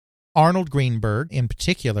else, Arnold Greenberg, in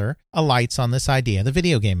particular, alights on this idea of the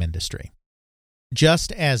video game industry.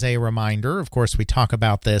 Just as a reminder, of course, we talk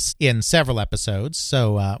about this in several episodes,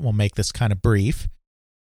 so we'll make this kind of brief.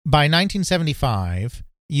 By 1975,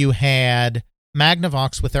 you had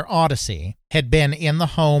Magnavox with their Odyssey, had been in the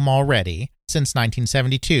home already since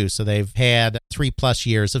 1972, so they've had 3+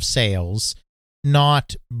 years of sales.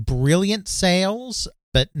 Not brilliant sales,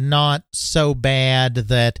 but not so bad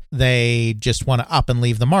that they just want to up and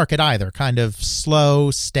leave the market either. Kind of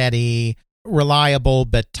slow, steady, reliable,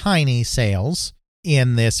 but tiny sales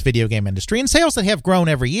in this video game industry, and sales that have grown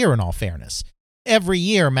every year, in all fairness. Every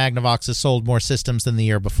year, Magnavox has sold more systems than the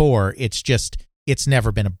year before. It's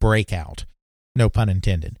never been a breakout. No pun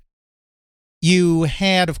intended. You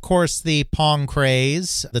had, of course, the Pong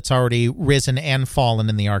craze that's already risen and fallen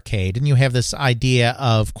in the arcade, and you have this idea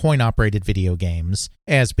of coin-operated video games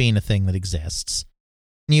as being a thing that exists.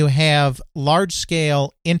 You have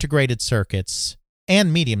large-scale integrated circuits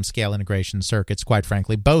and medium-scale integration circuits, quite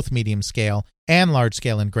frankly, both medium-scale and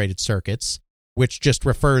large-scale integrated circuits, which just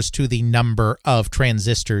refers to the number of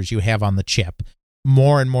transistors you have on the chip.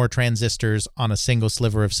 More and more transistors on a single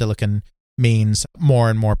sliver of silicon means more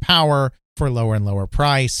and more power for lower and lower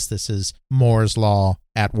price. This is Moore's law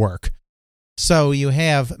at work. So you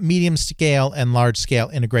have medium-scale and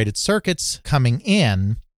large-scale integrated circuits coming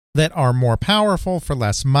in that are more powerful for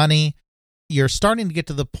less money. You're starting to get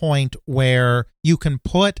to the point where you can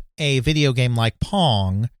put a video game like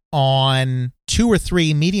Pong on 2 or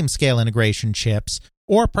 3 medium-scale integration chips,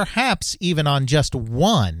 or perhaps even on just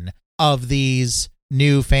one of these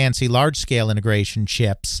new fancy large-scale integration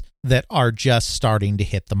chips that are just starting to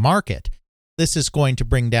hit the market. This is going to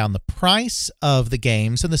bring down the price of the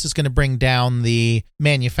games, and this is going to bring down the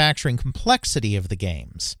manufacturing complexity of the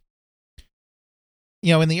games.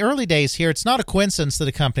 You know, in the early days here, it's not a coincidence that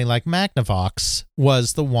a company like Magnavox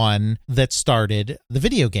was the one that started the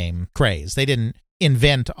video game craze. They didn't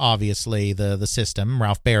invent, obviously, the system.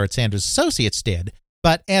 Ralph Barrett Sanders Associates did.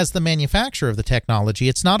 But as the manufacturer of the technology,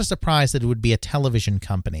 it's not a surprise that it would be a television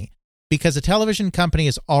company, because a television company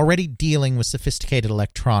is already dealing with sophisticated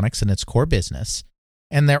electronics in its core business,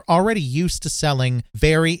 and they're already used to selling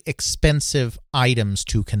very expensive items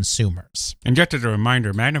to consumers. And just as a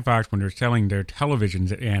reminder, Magnavox, when they're selling their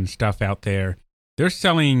televisions and stuff out there, they're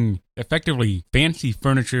selling effectively fancy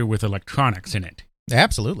furniture with electronics in it.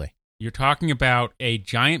 Absolutely. You're talking about a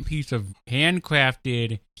giant piece of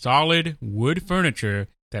handcrafted, solid wood furniture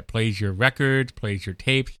that plays your records, plays your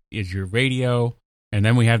tapes, is your radio. And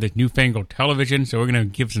then we have this newfangled television, so we're going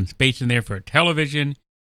to give some space in there for a television.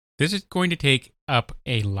 This is going to take up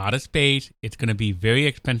a lot of space. It's going to be very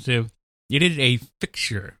expensive. It is a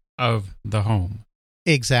fixture of the home.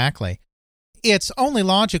 Exactly. It's only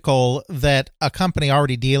logical that a company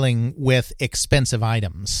already dealing with expensive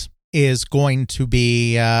items is going to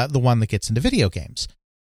be the one that gets into video games.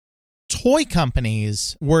 Toy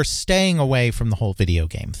companies were staying away from the whole video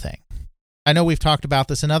game thing. I know we've talked about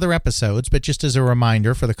this in other episodes, but just as a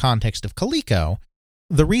reminder for the context of Coleco,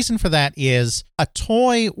 the reason for that is a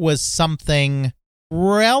toy was something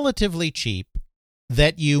relatively cheap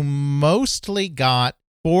that you mostly got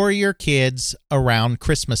for your kids around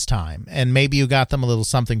Christmas time, and maybe you got them a little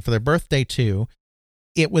something for their birthday too.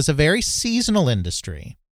 It was a very seasonal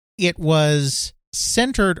industry. It was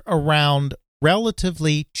centered around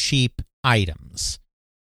relatively cheap items.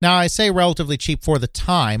 Now, I say relatively cheap for the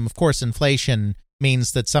time. Of course, inflation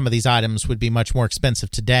means that some of these items would be much more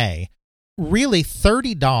expensive today. Really,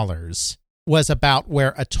 $30 was about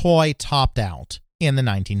where a toy topped out in the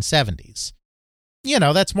 1970s. You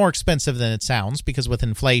know, that's more expensive than it sounds because with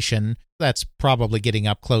inflation, that's probably getting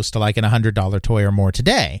up close to like an $100 toy or more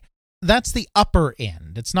today. That's the upper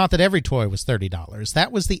end. It's not that every toy was $30.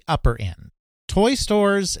 That was the upper end. Toy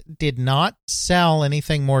stores did not sell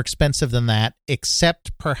anything more expensive than that,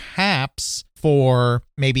 except perhaps for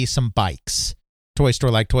maybe some bikes. Toy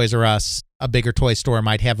store like Toys R Us, a bigger toy store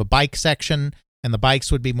might have a bike section, and the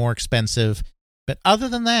bikes would be more expensive. But other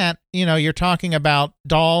than that, you know, you're talking about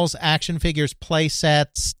dolls, action figures, play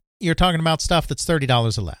sets. You're talking about stuff that's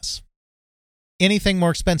 $30 or less. Anything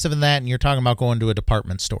more expensive than that, and you're talking about going to a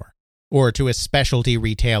department store or to a specialty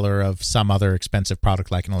retailer of some other expensive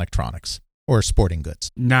product like an electronics or sporting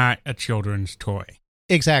goods. Not a children's toy.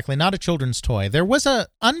 Exactly, not a children's toy. There was a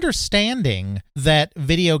understanding that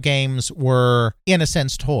video games were, in a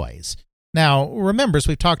sense, toys. Now, remember, as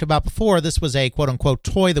we've talked about before, this was a quote-unquote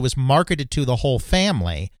toy that was marketed to the whole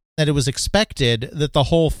family, that it was expected that the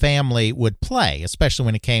whole family would play, especially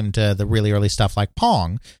when it came to the really early stuff like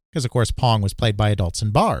Pong, because, of course, Pong was played by adults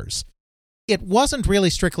in bars. It wasn't really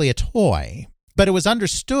strictly a toy, but it was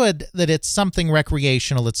understood that it's something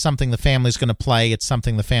recreational, it's something the family's going to play, it's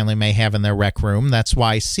something the family may have in their rec room. That's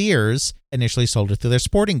why Sears initially sold it through their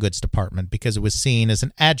sporting goods department, because it was seen as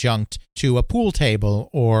an adjunct to a pool table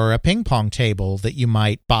or a ping pong table that you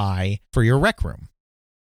might buy for your rec room.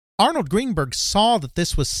 Arnold Greenberg saw that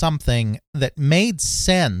this was something that made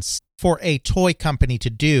sense for a toy company to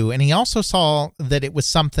do, and he also saw that it was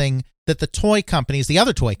something that the toy companies, the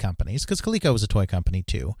other toy companies, because Coleco was a toy company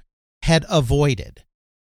too, had avoided.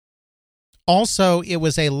 Also, it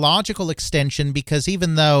was a logical extension because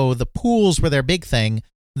even though the pools were their big thing,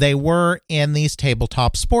 they were in these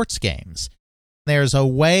tabletop sports games. There's a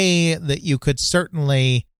way that you could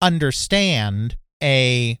certainly understand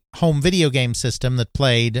a home video game system that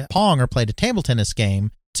played Pong or played a table tennis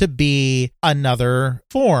game to be another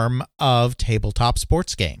form of tabletop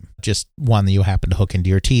sports game, just one that you happen to hook into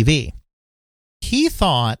your TV. He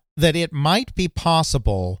thought that it might be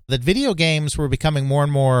possible that video games were becoming more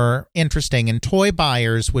and more interesting and toy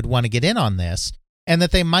buyers would want to get in on this, and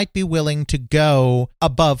that they might be willing to go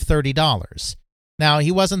above $30. Now,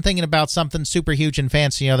 he wasn't thinking about something super huge and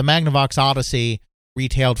fancy. You know, the Magnavox Odyssey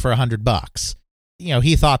retailed for $100. You know,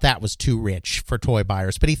 he thought that was too rich for toy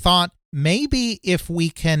buyers, but he thought maybe if we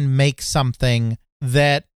can make something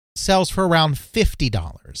that sells for around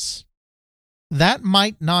 $50, that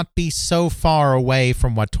might not be so far away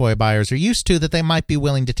from what toy buyers are used to that they might be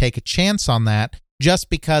willing to take a chance on that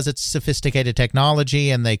just because it's sophisticated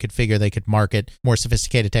technology and they could figure they could market more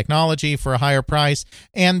sophisticated technology for a higher price,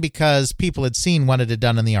 and because people had seen what it had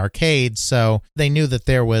done in the arcades, so they knew that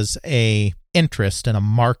there was a interest and a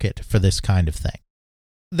market for this kind of thing.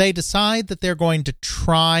 They decide that they're going to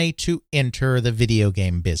try to enter the video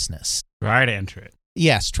game business. Try to enter it.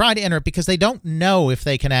 Yes, try to enter it because they don't know if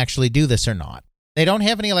they can actually do this or not. They don't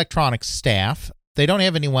have any electronics staff. They don't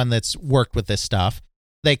have anyone that's worked with this stuff.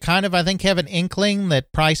 They kind of, I think, have an inkling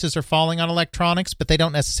that prices are falling on electronics, but they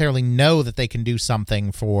don't necessarily know that they can do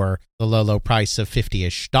something for the low price of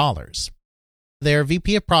 $50-ish. Their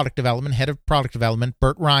VP of product development, head of product development,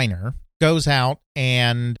 Bert Reiner, goes out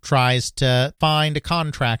and tries to find a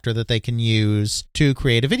contractor that they can use to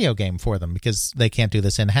create a video game for them because they can't do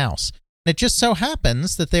this in-house. It just so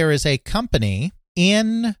happens that there is a company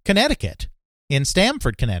in Connecticut, in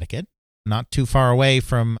Stamford, Connecticut, not too far away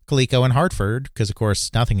from Coleco and Hartford, because, of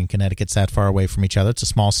course, nothing in Connecticut's that far away from each other. It's a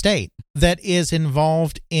small state, that is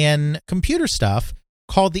involved in computer stuff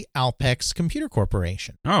called the Alpex Computer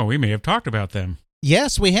Corporation. Oh, we may have talked about them.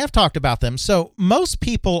 Yes, we have talked about them. So most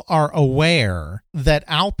people are aware that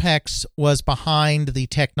Alpex was behind the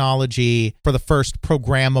technology for the first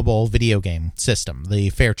programmable video game system,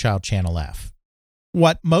 the Fairchild Channel F.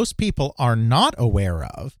 What most people are not aware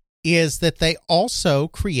of is that they also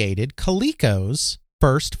created Coleco's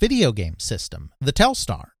first video game system, the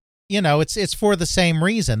Telstar. You know, it's for the same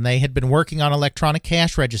reason. They had been working on electronic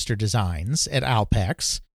cash register designs at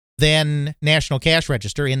Alpex. Then National Cash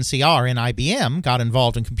Register, NCR, and IBM got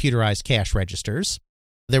involved in computerized cash registers.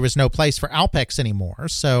 There was no place for Alpex anymore,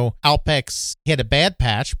 so Alpex hit a bad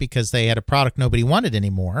patch because they had a product nobody wanted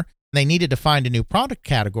anymore. They needed to find a new product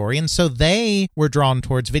category, and so they were drawn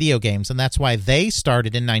towards video games, and that's why they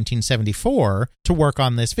started in 1974 to work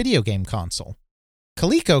on this video game console.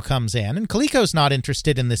 Coleco comes in, and Coleco's not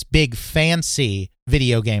interested in this big fancy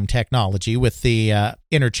video game technology with the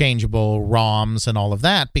interchangeable ROMs and all of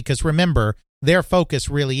that, because remember, their focus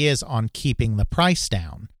really is on keeping the price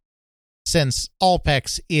down. Since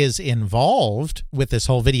Alpex is involved with this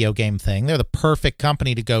whole video game thing, they're the perfect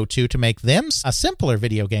company to go to make them a simpler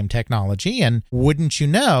video game technology, and wouldn't you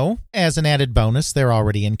know, as an added bonus, they're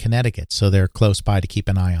already in Connecticut, so they're close by to keep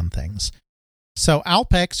an eye on things. So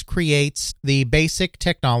Alpex creates the basic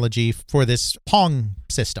technology for this Pong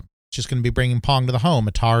system. It's just going to be bringing Pong to the home.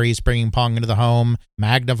 Atari's bringing Pong into the home.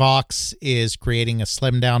 Magnavox is creating a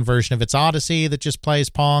slimmed-down version of its Odyssey that just plays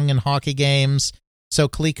Pong and hockey games. So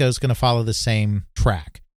Coleco's going to follow the same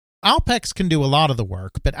track. Alpex can do a lot of the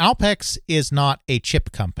work, but Alpex is not a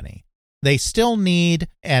chip company. They still need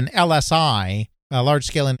an LSI, a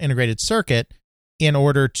large-scale integrated circuit, in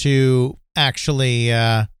order to actually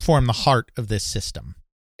form the heart of this system.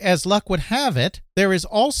 As luck would have it, there is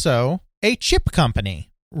also a chip company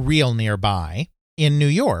real nearby in New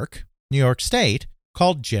York State,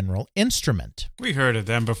 called General Instrument. We heard of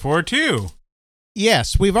them before, too.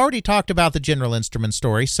 Yes, we've already talked about the General Instrument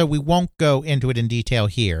story, so we won't go into it in detail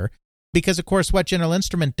here, because, of course, what General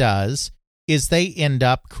Instrument does is they end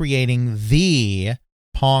up creating the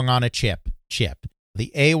Pong on a chip,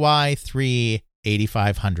 the AY3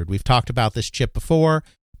 8500. We've talked about this chip before,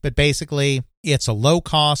 but basically it's a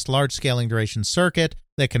low-cost, large-scale integration circuit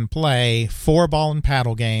that can play 4-ball and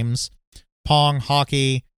paddle games, Pong,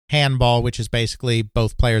 hockey, handball, which is basically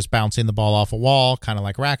both players bouncing the ball off a wall, kind of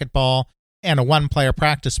like racquetball, and a 1-player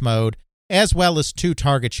practice mode, as well as 2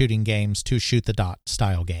 target shooting games, 2 shoot-the-dot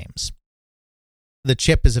style games. The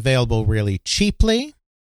chip is available really cheaply.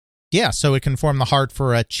 Yeah, so it can form the heart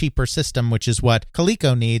for a cheaper system, which is what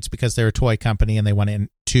Coleco needs because they're a toy company and they want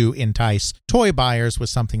to entice toy buyers with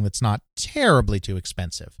something that's not terribly too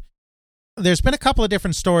expensive. There's been a couple of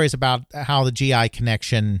different stories about how the GI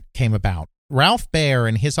connection came about. Ralph Baer,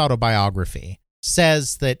 in his autobiography,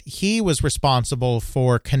 says that he was responsible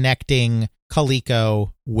for connecting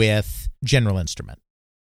Coleco with General Instrument.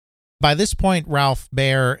 By this point, Ralph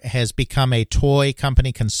Baer has become a toy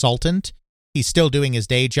company consultant. He's still doing his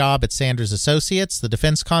day job at Sanders Associates, the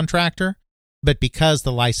defense contractor, but because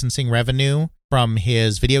the licensing revenue from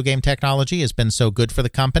his video game technology has been so good for the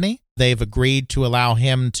company, they've agreed to allow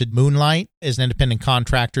him to moonlight as an independent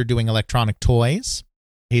contractor doing electronic toys.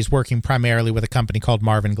 He's working primarily with a company called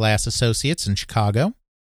Marvin Glass Associates in Chicago.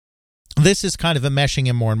 This is kind of enmeshing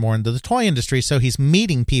him more and more into the toy industry, so he's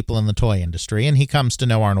meeting people in the toy industry, and he comes to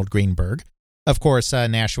know Arnold Greenberg. Of course,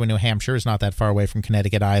 Nashua, New Hampshire is not that far away from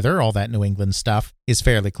Connecticut either. All that New England stuff is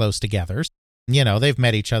fairly close together. You know, they've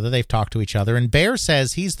met each other, they've talked to each other, and Baer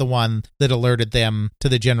says he's the one that alerted them to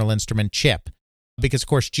the General Instrument chip. Because, of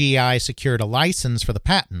course, GI secured a license for the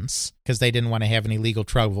patents because they didn't want to have any legal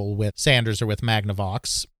trouble with Sanders or with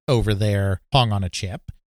Magnavox over their Pong on a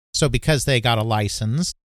chip. So because they got a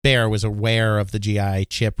license, Baer was aware of the GI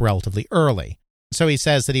chip relatively early. So he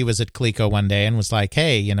says that he was at Coleco one day and was like,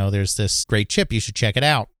 hey, you know, there's this great chip, you should check it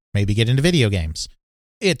out. Maybe get into video games.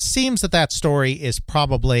 It seems that that story is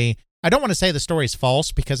probably, I don't want to say the story's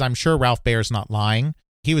false because I'm sure Ralph Baer's not lying.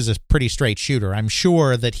 He was a pretty straight shooter. I'm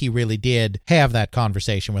sure that he really did have that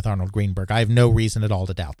conversation with Arnold Greenberg. I have no reason at all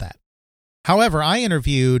to doubt that. However, I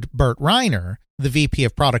interviewed Bert Reiner, the VP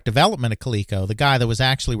of Product Development at Coleco, the guy that was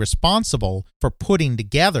actually responsible for putting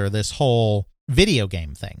together this whole video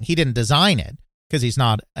game thing. He didn't design it because he's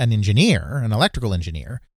not an engineer, an electrical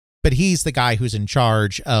engineer, but he's the guy who's in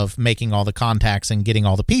charge of making all the contacts and getting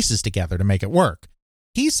all the pieces together to make it work.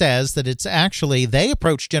 He says that it's actually, they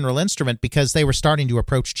approached General Instrument because they were starting to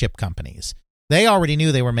approach chip companies. They already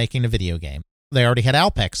knew they were making a video game. They already had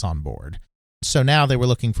Alpex on board. So now they were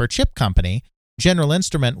looking for a chip company. General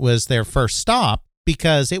Instrument was their first stop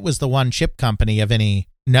because it was the one chip company of any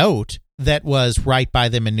note that was right by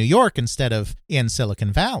them in New York instead of in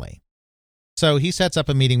Silicon Valley. So he sets up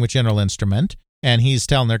a meeting with General Instrument. And he's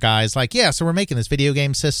telling their guys, like, yeah, so we're making this video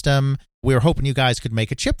game system. We were hoping you guys could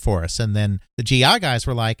make a chip for us. And then the GI guys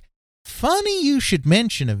were like, funny you should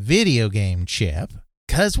mention a video game chip,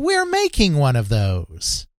 because we're making one of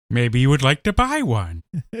those. Maybe you would like to buy one.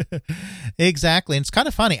 Exactly. And it's kind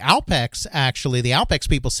of funny. Alpex, actually, the Alpex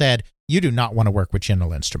people said, you do not want to work with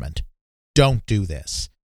General Instrument. Don't do this.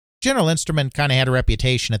 General Instrument kind of had a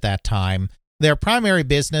reputation at that time. Their primary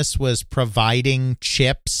business was providing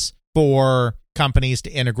chips for companies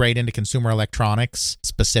to integrate into consumer electronics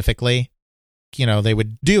specifically. You know, they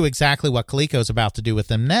would do exactly what Coleco's about to do with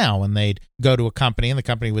them now, and they'd go to a company, and the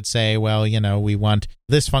company would say, well, you know, we want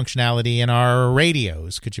this functionality in our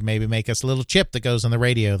radios. Could you maybe make us a little chip that goes on the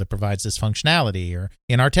radio that provides this functionality, or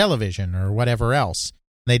in our television, or whatever else?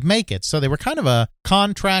 They'd make it. So they were kind of a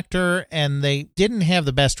contractor, and they didn't have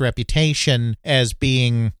the best reputation as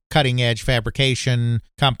being cutting-edge fabrication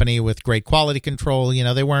company with great quality control. You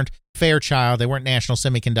know, they weren't Fairchild, they weren't National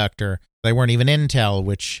Semiconductor, they weren't even Intel,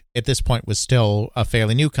 which at this point was still a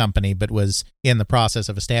fairly new company, but was in the process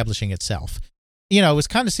of establishing itself. You know, it was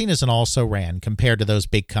kind of seen as an also-ran compared to those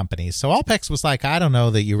big companies. So Alpex was like, I don't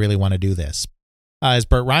know that you really want to do this. As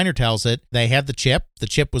Burt Reiner tells it, they had the chip. The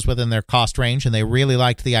chip was within their cost range, and they really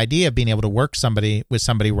liked the idea of being able to work with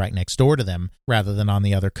somebody right next door to them rather than on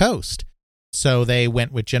the other coast. So they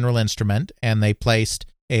went with General Instrument, and they placed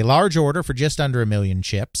a large order for just under 1 million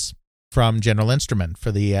chips from General Instrument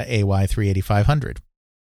for the AY38500.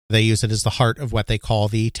 They use it as the heart of what they call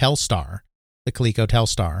the Telstar, the Coleco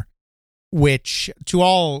Telstar, which to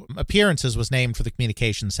all appearances was named for the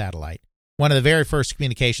communication satellite. One of the very first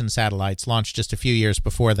communication satellites launched just a few years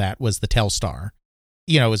before that was the Telstar.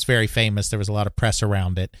 You know, it was very famous. There was a lot of press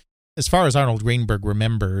around it. As far as Arnold Greenberg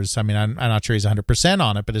remembers, I mean, I'm not sure he's 100%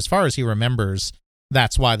 on it, but as far as he remembers,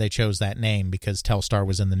 that's why they chose that name, because Telstar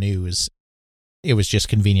was in the news. It was just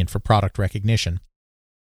convenient for product recognition.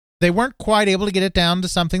 They weren't quite able to get it down to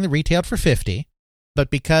something that retailed for $50, but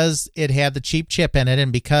because it had the cheap chip in it,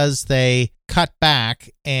 and because they cut back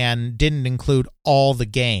and didn't include all the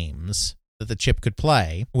games that the chip could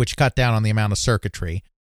play, which cut down on the amount of circuitry,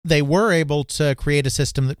 they were able to create a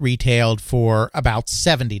system that retailed for about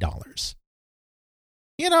 $70.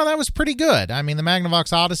 You know, that was pretty good. I mean, the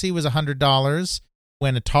Magnavox Odyssey was $100.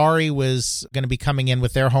 When Atari was going to be coming in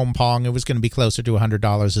with their home Pong, it was going to be closer to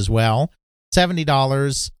 $100 as well.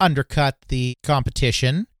 $70 undercut the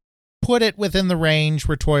competition, put it within the range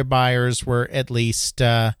where toy buyers were at least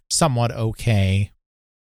somewhat okay.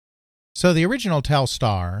 So the original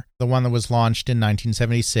Telstar, the one that was launched in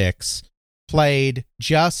 1976, played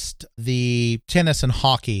just the tennis and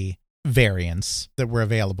hockey variants that were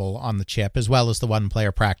available on the chip, as well as the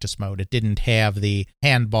one-player practice mode. It didn't have the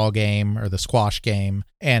handball game or the squash game,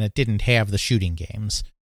 and it didn't have the shooting games.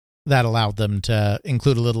 That allowed them to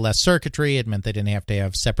include a little less circuitry. It meant they didn't have to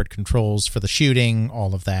have separate controls for the shooting,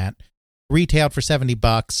 all of that. Retailed for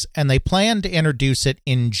 $70, and they planned to introduce it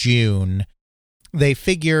in June. They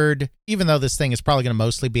figured, even though this thing is probably going to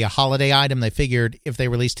mostly be a holiday item, they figured if they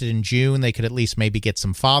released it in June, they could at least maybe get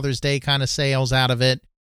some Father's Day kind of sales out of it.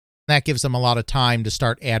 That gives them a lot of time to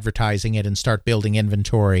start advertising it and start building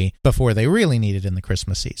inventory before they really need it in the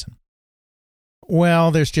Christmas season.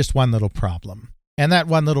 Well, there's just one little problem. And that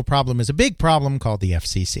one little problem is a big problem called the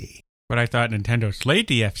FCC. But I thought Nintendo slayed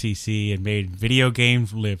the FCC and made video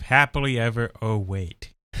games live happily ever. Oh,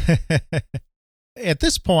 wait. At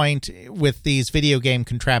this point, with these video game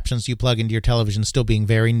contraptions you plug into your television still being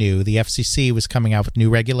very new, the FCC was coming out with new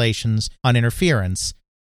regulations on interference.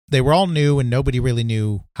 They were all new, and nobody really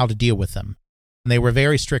knew how to deal with them. And they were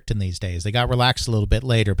very strict in these days. They got relaxed a little bit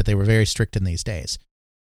later, but they were very strict in these days.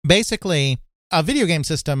 Basically, a video game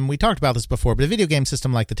system, we talked about this before, but a video game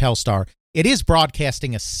system like the Telstar, it is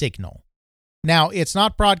broadcasting a signal. Now, it's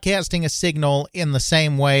not broadcasting a signal in the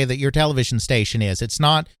same way that your television station is. It's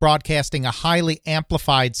not broadcasting a highly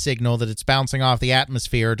amplified signal that it's bouncing off the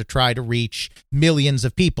atmosphere to try to reach millions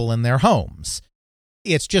of people in their homes.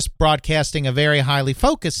 It's just broadcasting a very highly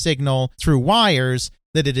focused signal through wires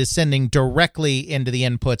that it is sending directly into the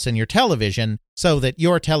inputs in your television, so that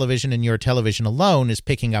your television and your television alone is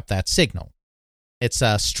picking up that signal. It's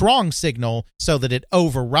a strong signal so that it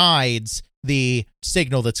overrides the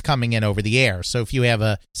signal that's coming in over the air. So if you have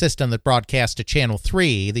a system that broadcasts to channel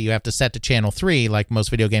 3 that you have to set to channel 3, like most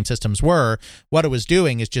video game systems were, what it was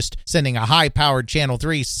doing is just sending a high-powered channel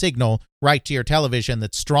 3 signal right to your television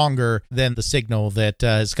that's stronger than the signal that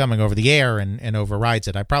is coming over the air and overrides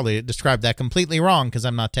it. I probably described that completely wrong because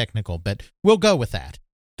I'm not technical, but we'll go with that.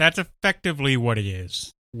 That's effectively what it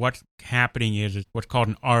is. What's happening is what's called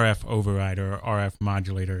an RF override or RF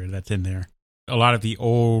modulator that's in there. A lot of the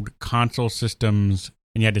old console systems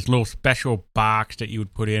And you had this little special box that you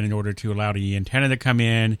would put in order to allow the antenna to come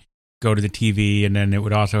in, go to the TV, and then it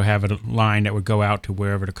would also have a line that would go out to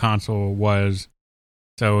wherever the console was.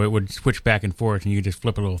 So it would switch back and forth, and you could just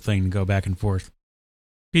flip a little thing and go back and forth.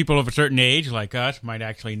 People of a certain age, like us, might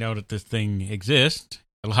actually know that this thing exists.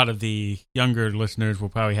 A lot of the younger listeners will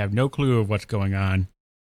probably have no clue of what's going on.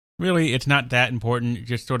 Really, it's not that important.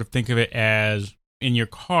 Just sort of think of it as in your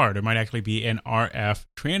car, there might actually be an RF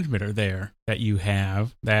transmitter there that you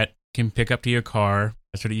have that can pick up to your car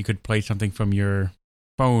so that you could play something from your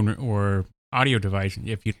phone or audio device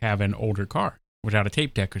if you have an older car without a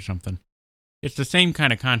tape deck or something. It's the same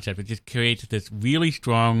kind of concept. It just creates this really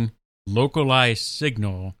strong, localized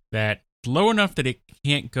signal that's low enough that it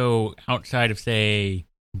can't go outside of, say,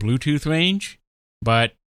 Bluetooth range,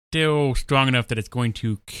 but still strong enough that it's going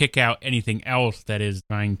to kick out anything else that is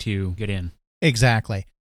trying to get in. Exactly.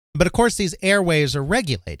 But of course, these airwaves are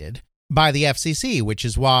regulated by the FCC, which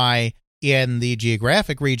is why in the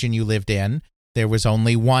geographic region you lived in, there was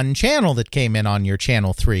only one channel that came in on your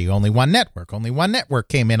channel 3, only one network. Only one network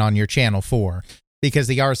came in on your channel 4, because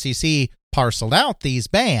the RCC parceled out these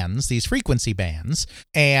bands, these frequency bands,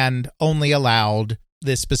 and only allowed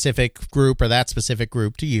this specific group or that specific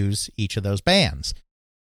group to use each of those bands.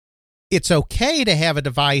 It's okay to have a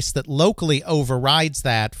device that locally overrides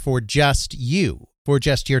that for just you, for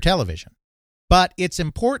just your television. But it's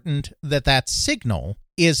important that that signal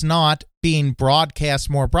is not being broadcast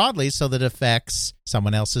more broadly so that it affects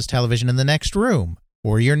someone else's television in the next room,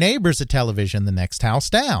 or your neighbor's television the next house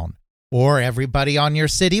down, or everybody on your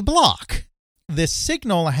city block. This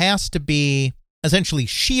signal has to be essentially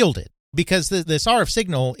shielded because this RF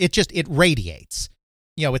signal, it radiates.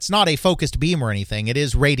 You know, it's not a focused beam or anything. It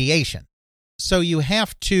is radiation. So you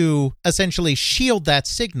have to essentially shield that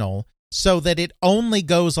signal so that it only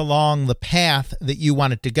goes along the path that you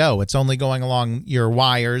want it to go. It's only going along your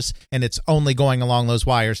wires, and it's only going along those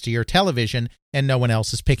wires to your television, and no one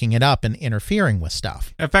else is picking it up and interfering with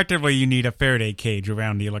stuff. Effectively, you need a Faraday cage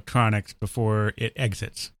around the electronics before it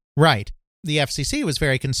exits. Right. The FCC was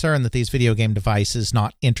very concerned that these video game devices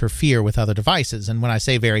not interfere with other devices. And when I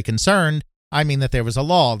say very concerned, I mean that there was a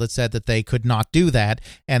law that said that they could not do that,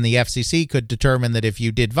 and the FCC could determine that if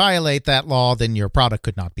you did violate that law, then your product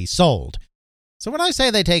could not be sold. So when I say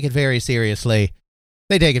they take it very seriously,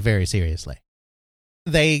 they take it very seriously.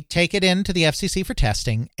 They take it into the FCC for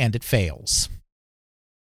testing, and it fails.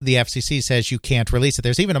 The FCC says you can't release it.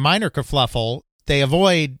 There's even a minor kerfluffle. They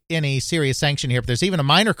avoid any serious sanction here, but there's even a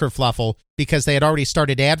minor kerfluffle because they had already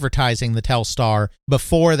started advertising the Telstar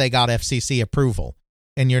before they got FCC approval.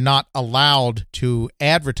 And you're not allowed to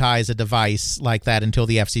advertise a device like that until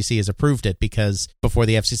the FCC has approved it, because before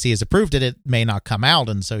the FCC has approved it, it may not come out.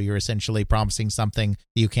 And so you're essentially promising something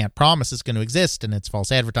you can't promise is going to exist, and it's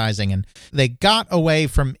false advertising. And they got away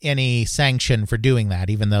from any sanction for doing that,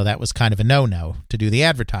 even though that was kind of a no-no to do the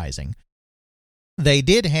advertising. They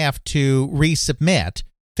did have to resubmit,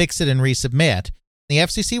 fix it and resubmit. The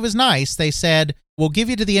FCC was nice. They said, we'll give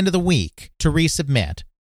you to the end of the week to resubmit.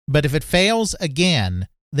 But if it fails again,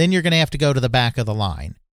 then you're going to have to go to the back of the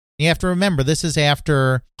line. You have to remember, this is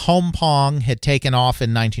after Home Pong had taken off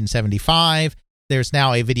in 1975. There's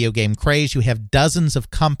now a video game craze. You have dozens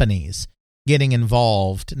of companies getting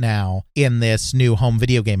involved now in this new home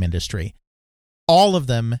video game industry. All of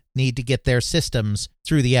them need to get their systems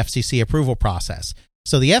through the FCC approval process.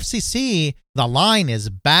 So the FCC, the line is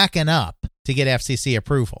backing up to get FCC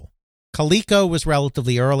approval. Coleco was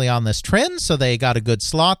relatively early on this trend, so they got a good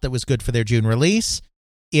slot that was good for their June release.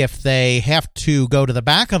 If they have to go to the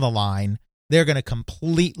back of the line, they're going to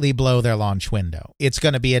completely blow their launch window. It's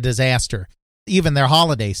going to be a disaster. Even their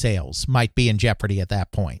holiday sales might be in jeopardy at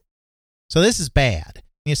that point. So this is bad.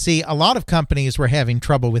 You see, a lot of companies were having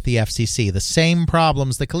trouble with the FCC, the same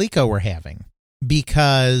problems that Coleco were having,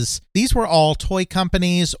 because these were all toy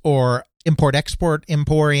companies or import-export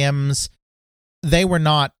emporiums. They were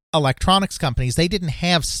not electronics companies. They didn't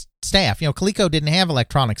have staff. You know, Coleco didn't have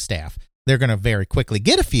electronics staff. They're going to very quickly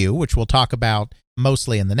get a few, which we'll talk about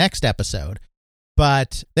mostly in the next episode.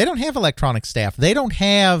 But they don't have electronics staff. They don't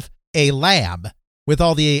have a lab with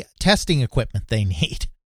all the testing equipment they need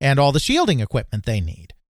and all the shielding equipment they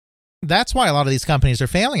need. That's why a lot of these companies are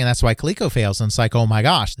failing, and that's why Coleco fails. And it's like, oh my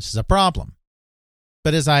gosh, this is a problem.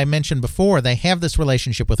 But as I mentioned before, they have this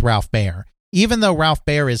relationship with Ralph Baer. Even though Ralph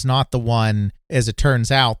Baer is not the one, as it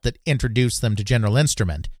turns out, that introduced them to General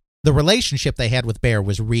Instrument, the relationship they had with Baer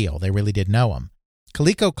was real. They really did know him.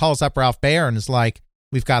 Coleco calls up Ralph Baer and is like,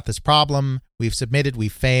 we've got this problem. We've submitted.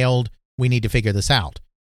 We've failed. We need to figure this out.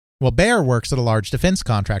 Well, Baer works at a large defense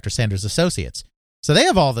contractor, Sanders Associates. So they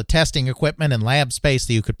have all the testing equipment and lab space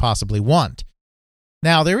that you could possibly want.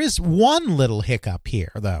 Now, there is one little hiccup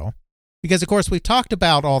here, though, because, of course, we've talked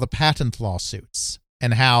about all the patent lawsuits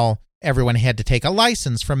and how everyone had to take a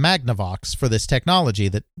license from Magnavox for this technology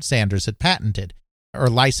that Sanders had patented, or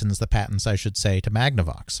licensed the patents, I should say, to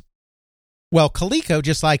Magnavox. Well, Coleco,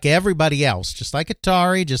 just like everybody else, just like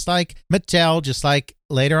Atari, just like Mattel, just like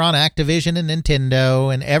later on Activision and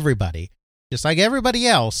Nintendo and everybody, just like everybody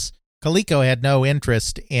else, Coleco had no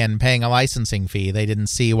interest in paying a licensing fee. They didn't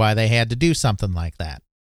see why they had to do something like that.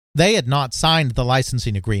 They had not signed the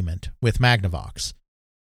licensing agreement with Magnavox.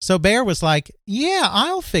 So Bear was like, yeah,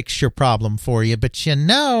 I'll fix your problem for you, but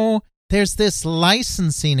there's this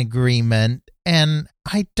licensing agreement, and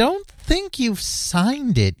I don't think you've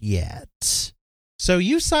signed it yet. So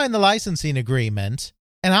you sign the licensing agreement,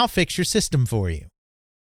 and I'll fix your system for you.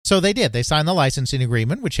 So they did. They signed the licensing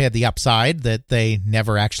agreement, which had the upside that they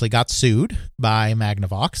never actually got sued by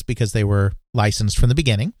Magnavox because they were licensed from the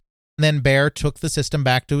beginning. And then Bear took the system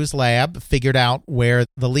back to his lab, figured out where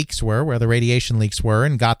the leaks were, where the radiation leaks were,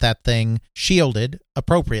 and got that thing shielded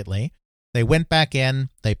appropriately. They went back in,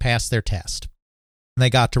 they passed their test. And they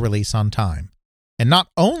got to release on time. And not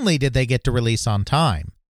only did they get to release on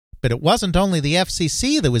time, but it wasn't only the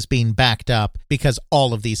FCC that was being backed up because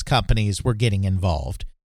all of these companies were getting involved.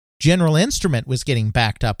 General Instrument was getting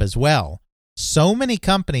backed up as well. So many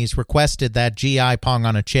companies requested that GI Pong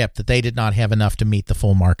on a chip that they did not have enough to meet the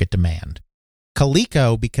full market demand.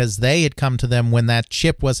 Coleco, because they had come to them when that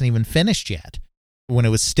chip wasn't even finished yet, when it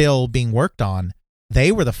was still being worked on,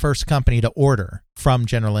 they were the first company to order from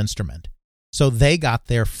General Instrument. So they got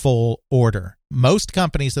their full order. Most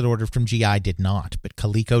companies that ordered from GI did not, but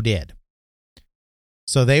Coleco did.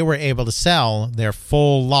 So they were able to sell their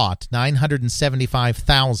full lot,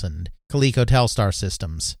 975,000 Coleco Telstar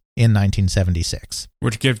systems in 1976.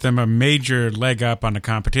 Which gives them a major leg up on the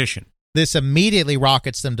competition. This immediately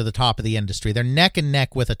rockets them to the top of the industry. They're neck and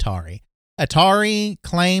neck with Atari. Atari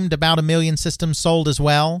claimed about 1 million systems sold as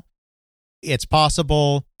well. It's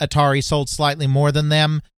possible Atari sold slightly more than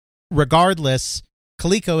them. Regardless,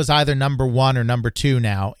 Coleco is either number 1 or number 2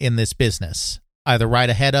 now in this business, either right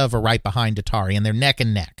ahead of or right behind Atari, and they're neck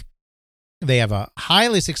and neck. They have a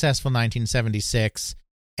highly successful 1976,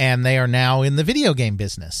 and they are now in the video game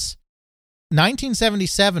business.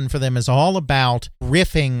 1977 for them is all about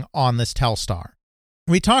riffing on this Telstar.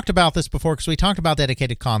 We talked about this before because we talked about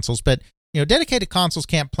dedicated consoles, but dedicated consoles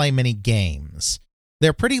can't play many games.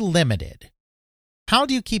 They're pretty limited. How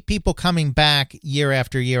do you keep people coming back year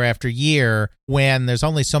after year after year when there's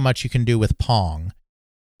only so much you can do with Pong?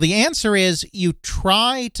 The answer is you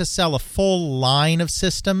try to sell a full line of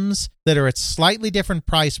systems that are at slightly different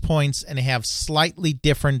price points and have slightly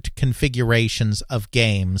different configurations of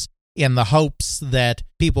games in the hopes that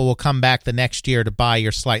people will come back the next year to buy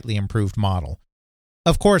your slightly improved model.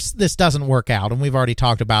 Of course, this doesn't work out, and we've already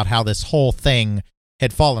talked about how this whole thing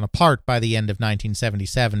had fallen apart by the end of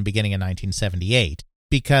 1977, beginning of 1978,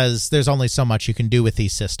 because there's only so much you can do with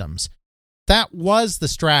these systems. That was the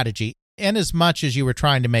strategy. And as much as you were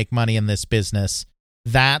trying to make money in this business,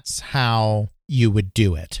 that's how you would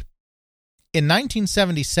do it. In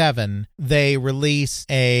 1977, they release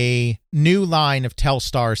a new line of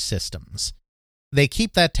Telstar systems. They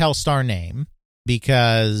keep that Telstar name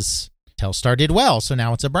because Telstar did well, so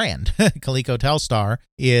now it's a brand. Coleco Telstar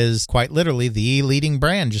is quite literally the leading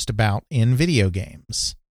brand just about in video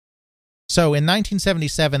games. So in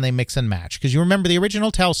 1977, they mix and match. Because you remember the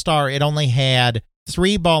original Telstar, it only had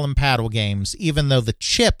 3 ball and paddle games, even though the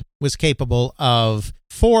chip was capable of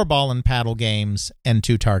 4 ball and paddle games and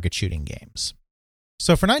 2 target shooting games.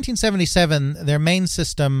 So for 1977, their main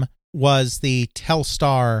system was the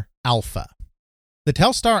Telstar Alpha. The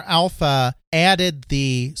Telstar Alpha added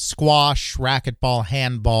the squash, racquetball,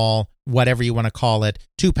 handball, whatever you want to call it,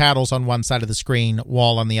 2 paddles on one side of the screen,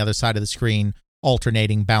 wall on the other side of the screen,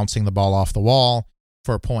 alternating, bouncing the ball off the wall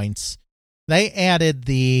for points. They added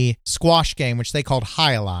the squash game, which they called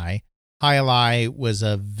Hi-Li. Hi-Li was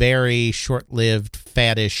a very short-lived,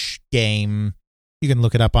 faddish game. You can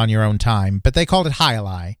look it up on your own time, but they called it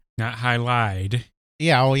Hi-Li. Not Hi-Lied.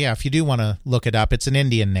 Yeah, oh yeah, if you do want to look it up, it's an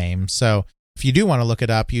Indian name, so if you do want to look it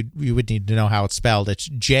up, you would need to know how it's spelled. It's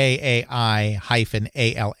Jai-Allai,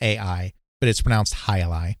 but it's pronounced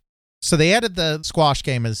Hi-Li. So they added the squash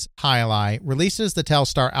game as Hi-Li, released it as the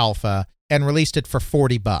Telstar Alpha, and released it for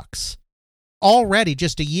 $40. Already,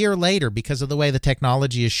 just a year later, because of the way the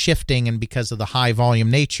technology is shifting and because of the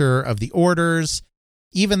high-volume nature of the orders,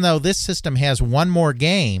 even though this system has one more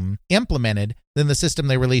game implemented than the system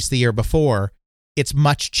they released the year before, it's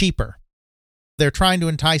much cheaper. They're trying to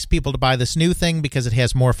entice people to buy this new thing because it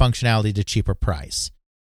has more functionality at a cheaper price.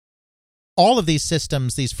 all of these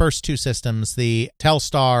systems, these first two systems, the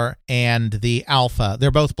Telstar and the Alpha, they're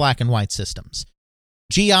both black and white systems.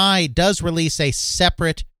 GI does release a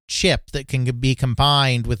separate chip that can be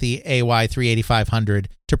combined with the AY38500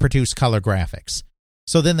 to produce color graphics.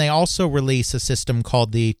 So then they also release a system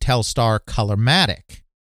called the Telstar Colormatic.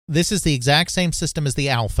 This is the exact same system as the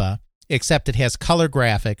Alpha, except it has color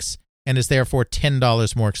graphics and is therefore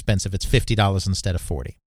 $10 more expensive. It's $50 instead of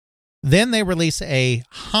 $40. Then they release a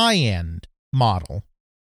high-end model,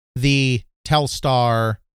 the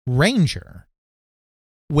Telstar Ranger,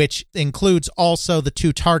 which includes also the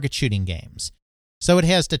two target shooting games. So it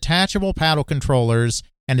has detachable paddle controllers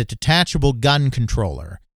and a detachable gun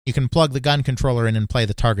controller. You can plug the gun controller in and play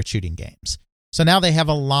the target shooting games. So now they have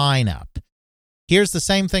a lineup. Here's the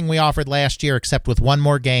same thing we offered last year, except with one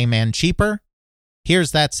more game and cheaper.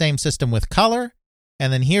 Here's that same system with color.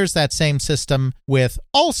 And then here's that same system with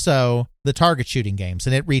also the target shooting games,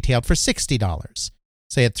 and it retailed for $60.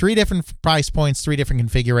 So you had 3 different price points, 3 different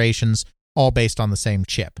configurations, all based on the same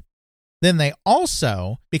chip. Then they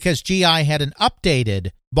also, because GI had an updated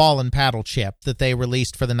ball and paddle chip that they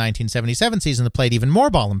released for the 1977 season that played even more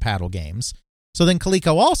ball and paddle games, so then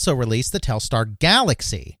Coleco also released the Telstar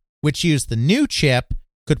Galaxy, which used the new chip,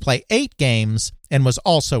 could play 8 games, and was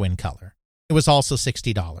also in color. It was also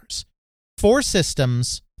 $60. 4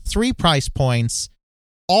 systems, 3 price points,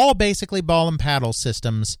 all basically ball and paddle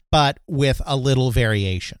systems, but with a little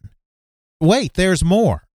variation. Wait, there's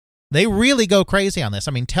more. They really go crazy on this.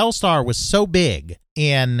 I mean, Telstar was so big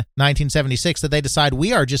in 1976 that they decide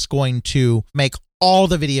we are just going to make all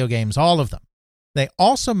the video games, all of them. They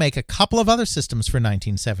also make a couple of other systems for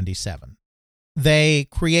 1977. They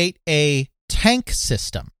create a tank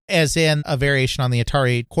system, as in a variation on the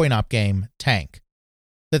Atari coin-op game Tank,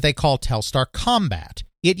 that they call Telstar Combat.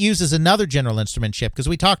 It uses another General Instrument chip, because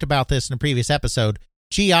we talked about this in a previous episode.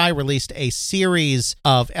 GI released a series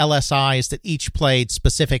of LSIs that each played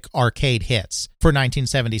specific arcade hits for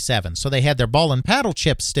 1977. So they had their ball and paddle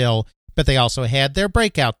chip still, but they also had their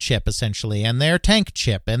breakout chip, essentially, and their tank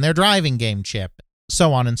chip, and their driving game chip,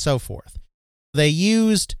 so on and so forth. They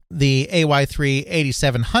used the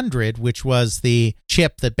AY38700, which was the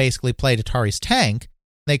chip that basically played Atari's Tank.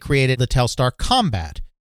 They created the Telstar Combat,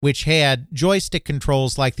 which had joystick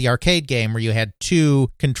controls like the arcade game, where you had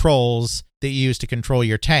 2 controls that you use to control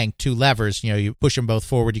your tank, 2 levers. You know, you push them both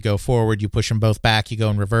forward, you go forward, you push them both back, you go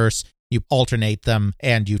in reverse, you alternate them,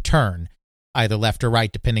 and you turn, either left or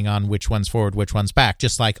right, depending on which one's forward, which one's back,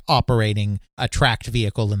 just like operating a tracked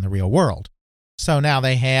vehicle in the real world. So now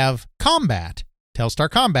they have Combat, Telstar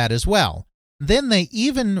Combat as well. Then they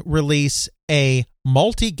even release a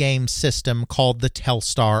multi-game system called the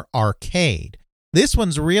Telstar Arcade. This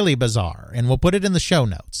one's really bizarre, and we'll put it in the show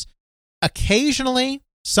notes. Occasionally,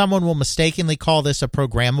 someone will mistakenly call this a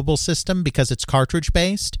programmable system because it's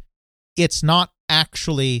cartridge-based. It's not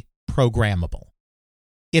actually programmable.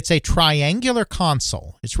 It's a triangular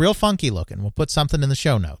console. It's real funky looking. We'll put something in the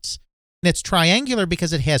show notes. And it's triangular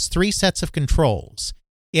because it has 3 sets of controls.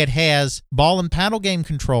 It has ball and paddle game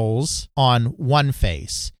controls on one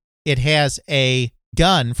face. It has a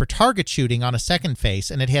gun for target shooting on a second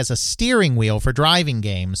face, and it has a steering wheel for driving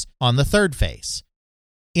games on the third face.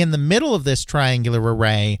 In the middle of this triangular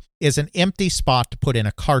array is an empty spot to put in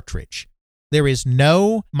a cartridge. There is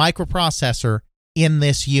no microprocessor in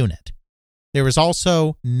this unit. There is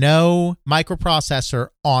also no microprocessor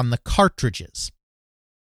on the cartridges.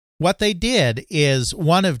 What they did is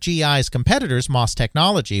one of GI's competitors, MOS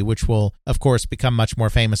Technology, which will, of course, become much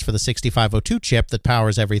more famous for the 6502 chip that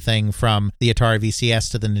powers everything from the Atari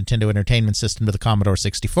VCS to the Nintendo Entertainment System to the Commodore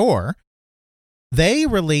 64, they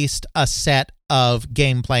released a set of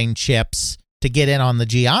game-playing chips to get in on the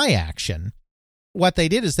GI action. What they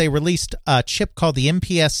did is they released a chip called the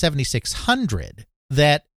MPS 7600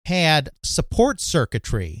 that had support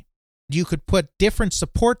circuitry. You could put different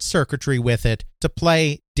support circuitry with it to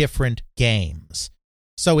play different games.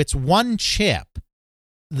 So it's one chip.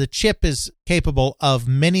 The chip is capable of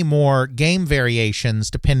many more game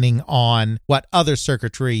variations depending on what other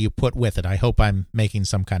circuitry you put with it. I hope I'm making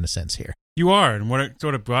some kind of sense here. You are, and what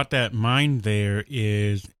sort of brought that mind there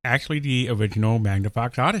is actually the original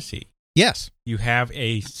Magnavox Odyssey. Yes. You have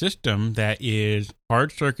a system that is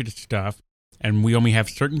hard-circuited stuff, and we only have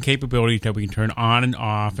certain capabilities that we can turn on and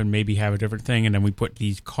off and maybe have a different thing, and then we put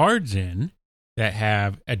these cards in that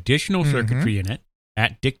have additional circuitry in it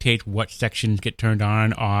that dictates what sections get turned on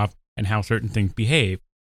and off and how certain things behave.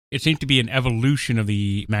 It seems to be an evolution of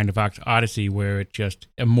the Magnavox Odyssey where it's just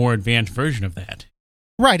a more advanced version of that.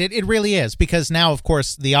 Right, it really is, because now, of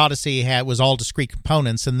course, the Odyssey was all discrete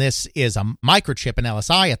components, and this is a microchip, an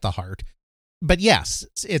LSI at the heart. But yes,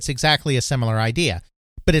 it's exactly a similar idea.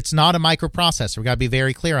 But it's not a microprocessor. We've got to be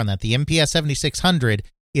very clear on that. The MPS 7600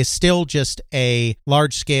 is still just a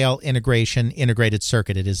large-scale integrated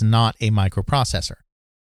circuit. It is not a microprocessor.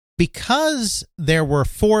 Because there were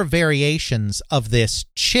 4 variations of this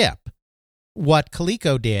chip, what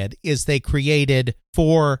Coleco did is they created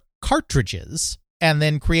 4 cartridges and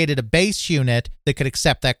then created a base unit that could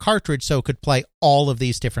accept that cartridge so it could play all of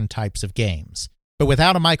these different types of games, but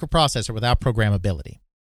without a microprocessor, without programmability.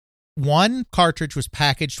 One cartridge was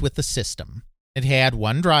packaged with the system. It had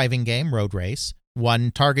one driving game, Road Race,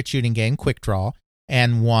 one target shooting game, Quick Draw,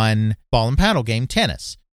 and one ball and paddle game,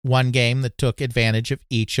 Tennis. One game that took advantage of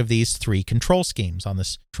each of these 3 control schemes on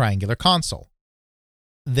this triangular console.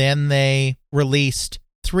 Then they released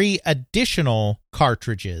 3 additional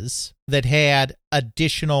cartridges that had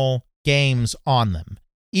additional games on them.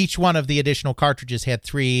 Each one of the additional cartridges had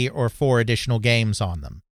 3 or 4 additional games on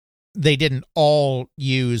them. They didn't all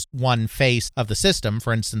use one face of the system.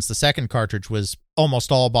 For instance, the second cartridge was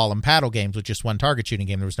almost all ball and paddle games with just one target shooting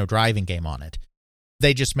game. There was no driving game on it.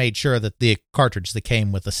 They just made sure that the cartridge that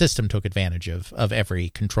came with the system took advantage of every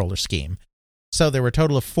controller scheme. So there were a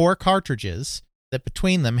total of 4 cartridges that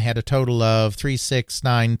between them had a total of 3, 6,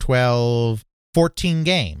 9, 12, 14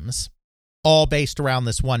 games, all based around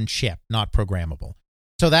this one chip, not programmable.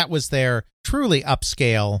 So that was their truly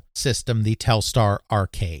upscale system, the Telstar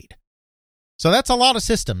Arcade. So that's a lot of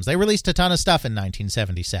systems. They released a ton of stuff in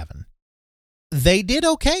 1977. They did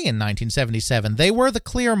okay in 1977. They were the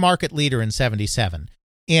clear market leader in 77.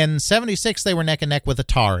 In 76, they were neck and neck with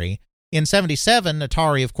Atari. In 77,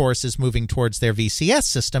 Atari, of course, is moving towards their VCS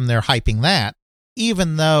system. They're hyping that.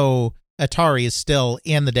 Even though Atari is still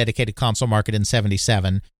in the dedicated console market in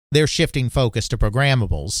 77, they're shifting focus to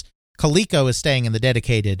programmables. Coleco is staying in the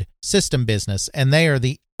dedicated system business, and they are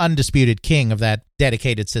the undisputed king of that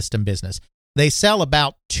dedicated system business. They sell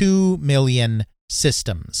about 2 million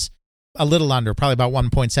systems, a little under, probably about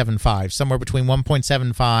 1.75, somewhere between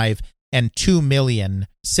 1.75 and 2 million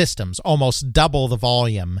systems, almost double the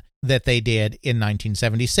volume that they did in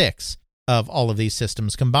 1976 of all of these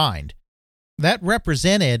systems combined. That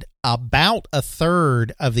represented about a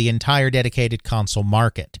third of the entire dedicated console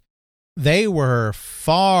market. They were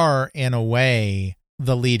far and away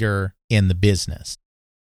the leader in the business.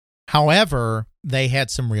 However, they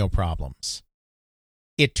had some real problems.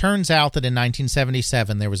 It turns out that in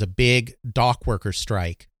 1977, there was a big dock worker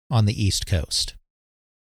strike on the East Coast,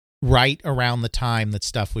 right around the time that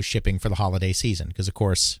stuff was shipping for the holiday season. Because, of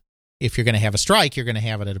course, if you're going to have a strike, you're going to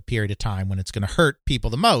have it at a period of time when it's going to hurt people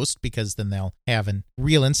the most, because then they'll have a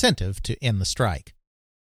real incentive to end the strike.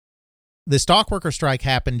 This dock worker strike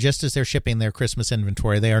happened just as they're shipping their Christmas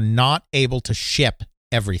inventory. They are not able to ship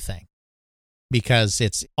everything because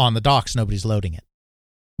it's on the docks, nobody's loading it.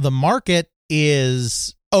 The market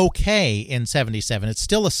is okay in 77. It's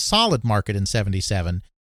still a solid market in 77,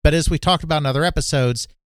 but as we talked about in other episodes,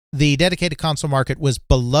 the dedicated console market was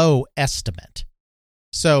below estimate.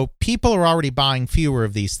 So people are already buying fewer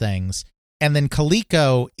of these things, and then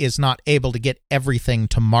Coleco is not able to get everything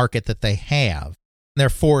to market that they have. They're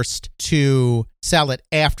forced to sell it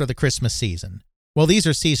after the Christmas season. Well, these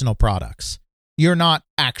are seasonal products. You're not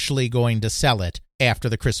actually going to sell it after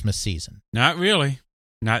the Christmas season. Not really.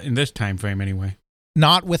 Not in this time frame, anyway.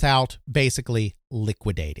 Not without basically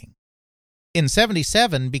liquidating. In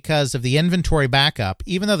 77, because of the inventory backup,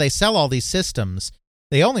 even though they sell all these systems,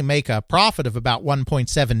 they only make a profit of about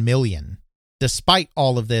 $1.7 million, despite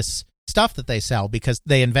all of this stuff that they sell, because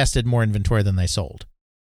they invested more inventory than they sold.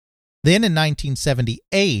 Then in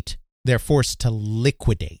 1978, they're forced to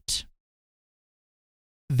liquidate.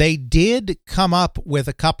 They did come up with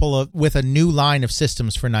a new line of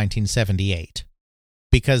systems for 1978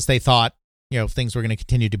 because they thought, things were going to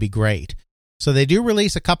continue to be great. So they do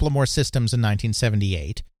release a couple of more systems in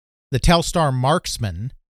 1978. The Telstar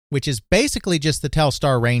Marksman, which is basically just the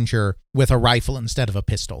Telstar Ranger with a rifle instead of a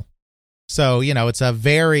pistol. So, it's a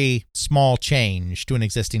very small change to an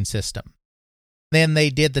existing system. Then they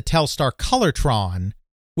did the Telstar Colortron,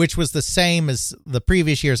 which was the same as the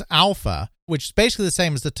previous year's Alpha, which is basically the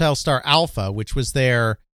same as the Telstar Alpha, which was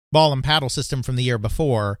their ball and paddle system from the year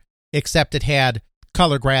before, except it had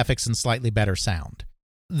color graphics and slightly better sound.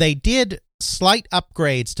 They did slight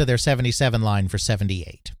upgrades to their 77 line for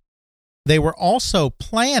 78. They were also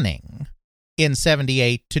planning in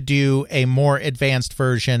 78 to do a more advanced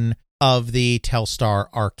version of the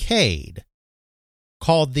Telstar Arcade,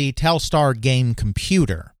 called the Telstar Game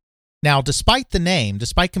Computer. Now, despite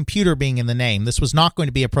computer being in the name, this was not going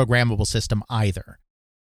to be a programmable system either.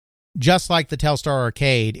 Just like the Telstar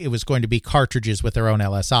Arcade, it was going to be cartridges with their own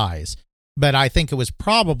LSIs. But I think it was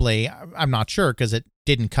probably, I'm not sure because it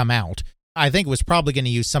didn't come out. I think it was probably going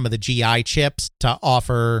to use some of the GI chips to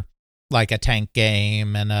offer like a tank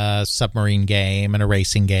game and a submarine game and a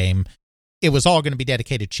racing game. It was all going to be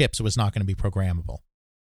dedicated chips. It was not going to be programmable.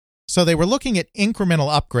 So they were looking at incremental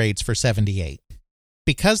upgrades for 78.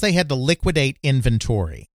 Because they had to liquidate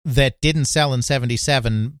inventory that didn't sell in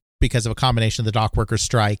 77 because of a combination of the dock workers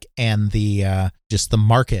strike and the just the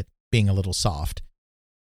market being a little soft,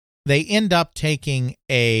 they end up taking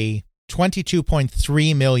a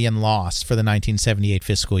 $22.3 million loss for the 1978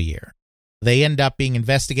 fiscal year. They end up being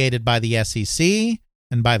investigated by the SEC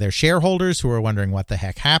and by their shareholders, who are wondering what the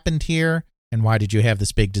heck happened here and why did you have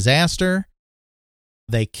this big disaster.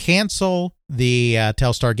 They cancel the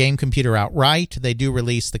Telstar game computer outright. They do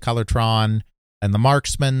release the Colortron and the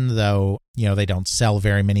Marksman, though, they don't sell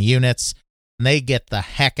very many units. And they get the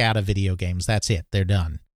heck out of video games. That's it. They're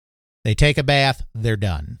done. They take a bath. They're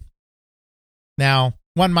done. Now,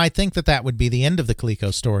 one might think that that would be the end of the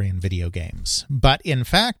Coleco story in video games, but in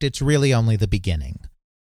fact, it's really only the beginning.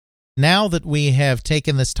 Now that we have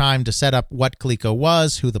taken this time to set up what Coleco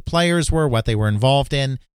was, who the players were, what they were involved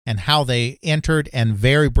in, and how they entered and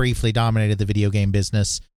very briefly dominated the video game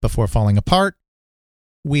business before falling apart,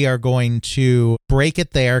 we are going to break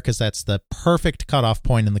it there because that's the perfect cutoff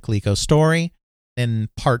point in the Coleco story. In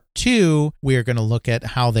part 2, we are going to look at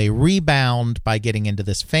how they rebound by getting into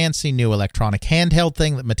this fancy new electronic handheld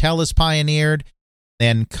thing that Mattel has pioneered,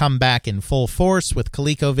 then come back in full force with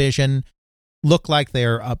ColecoVision, look like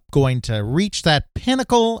they're going to reach that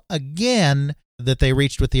pinnacle again that they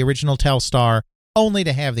reached with the original Telstar, only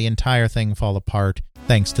to have the entire thing fall apart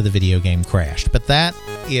thanks to the video game crash. But that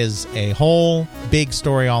is a whole big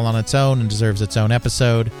story all on its own and deserves its own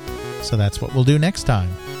episode. So that's what we'll do next time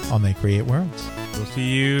on They Create Worlds. We'll see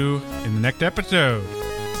you in the next episode.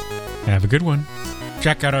 Have a good one.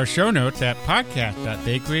 Check out our show notes at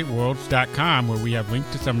podcast.theycreateworlds.com, where we have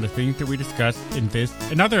links to some of the things that we discussed in this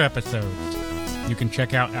and other episodes. You can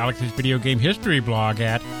check out Alex's video game history blog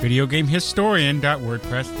at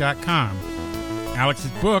videogamehistorian.wordpress.com.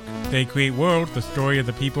 Alex's book, They Create Worlds, The Story of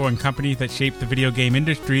the People and Companies That Shaped the Video Game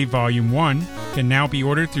Industry, Volume 1, can now be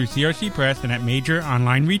ordered through CRC Press and at major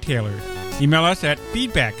online retailers. Email us at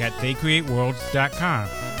feedback@theycreateworlds.com.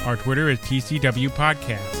 Our Twitter is TCW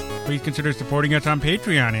Podcast. Please consider supporting us on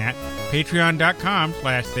Patreon at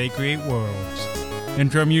patreon.com/theycreateworlds.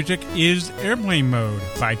 Intro music is Airplane Mode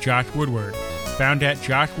by Josh Woodward, found at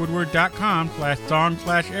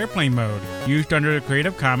joshwoodward.com/song/airplane mode, used under the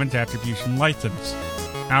Creative Commons Attribution License.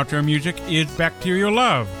 Outro music is Bacterial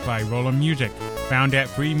Love by Roland Music, found at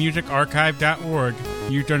freemusicarchive.org,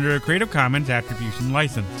 used under a Creative Commons Attribution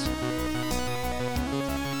License.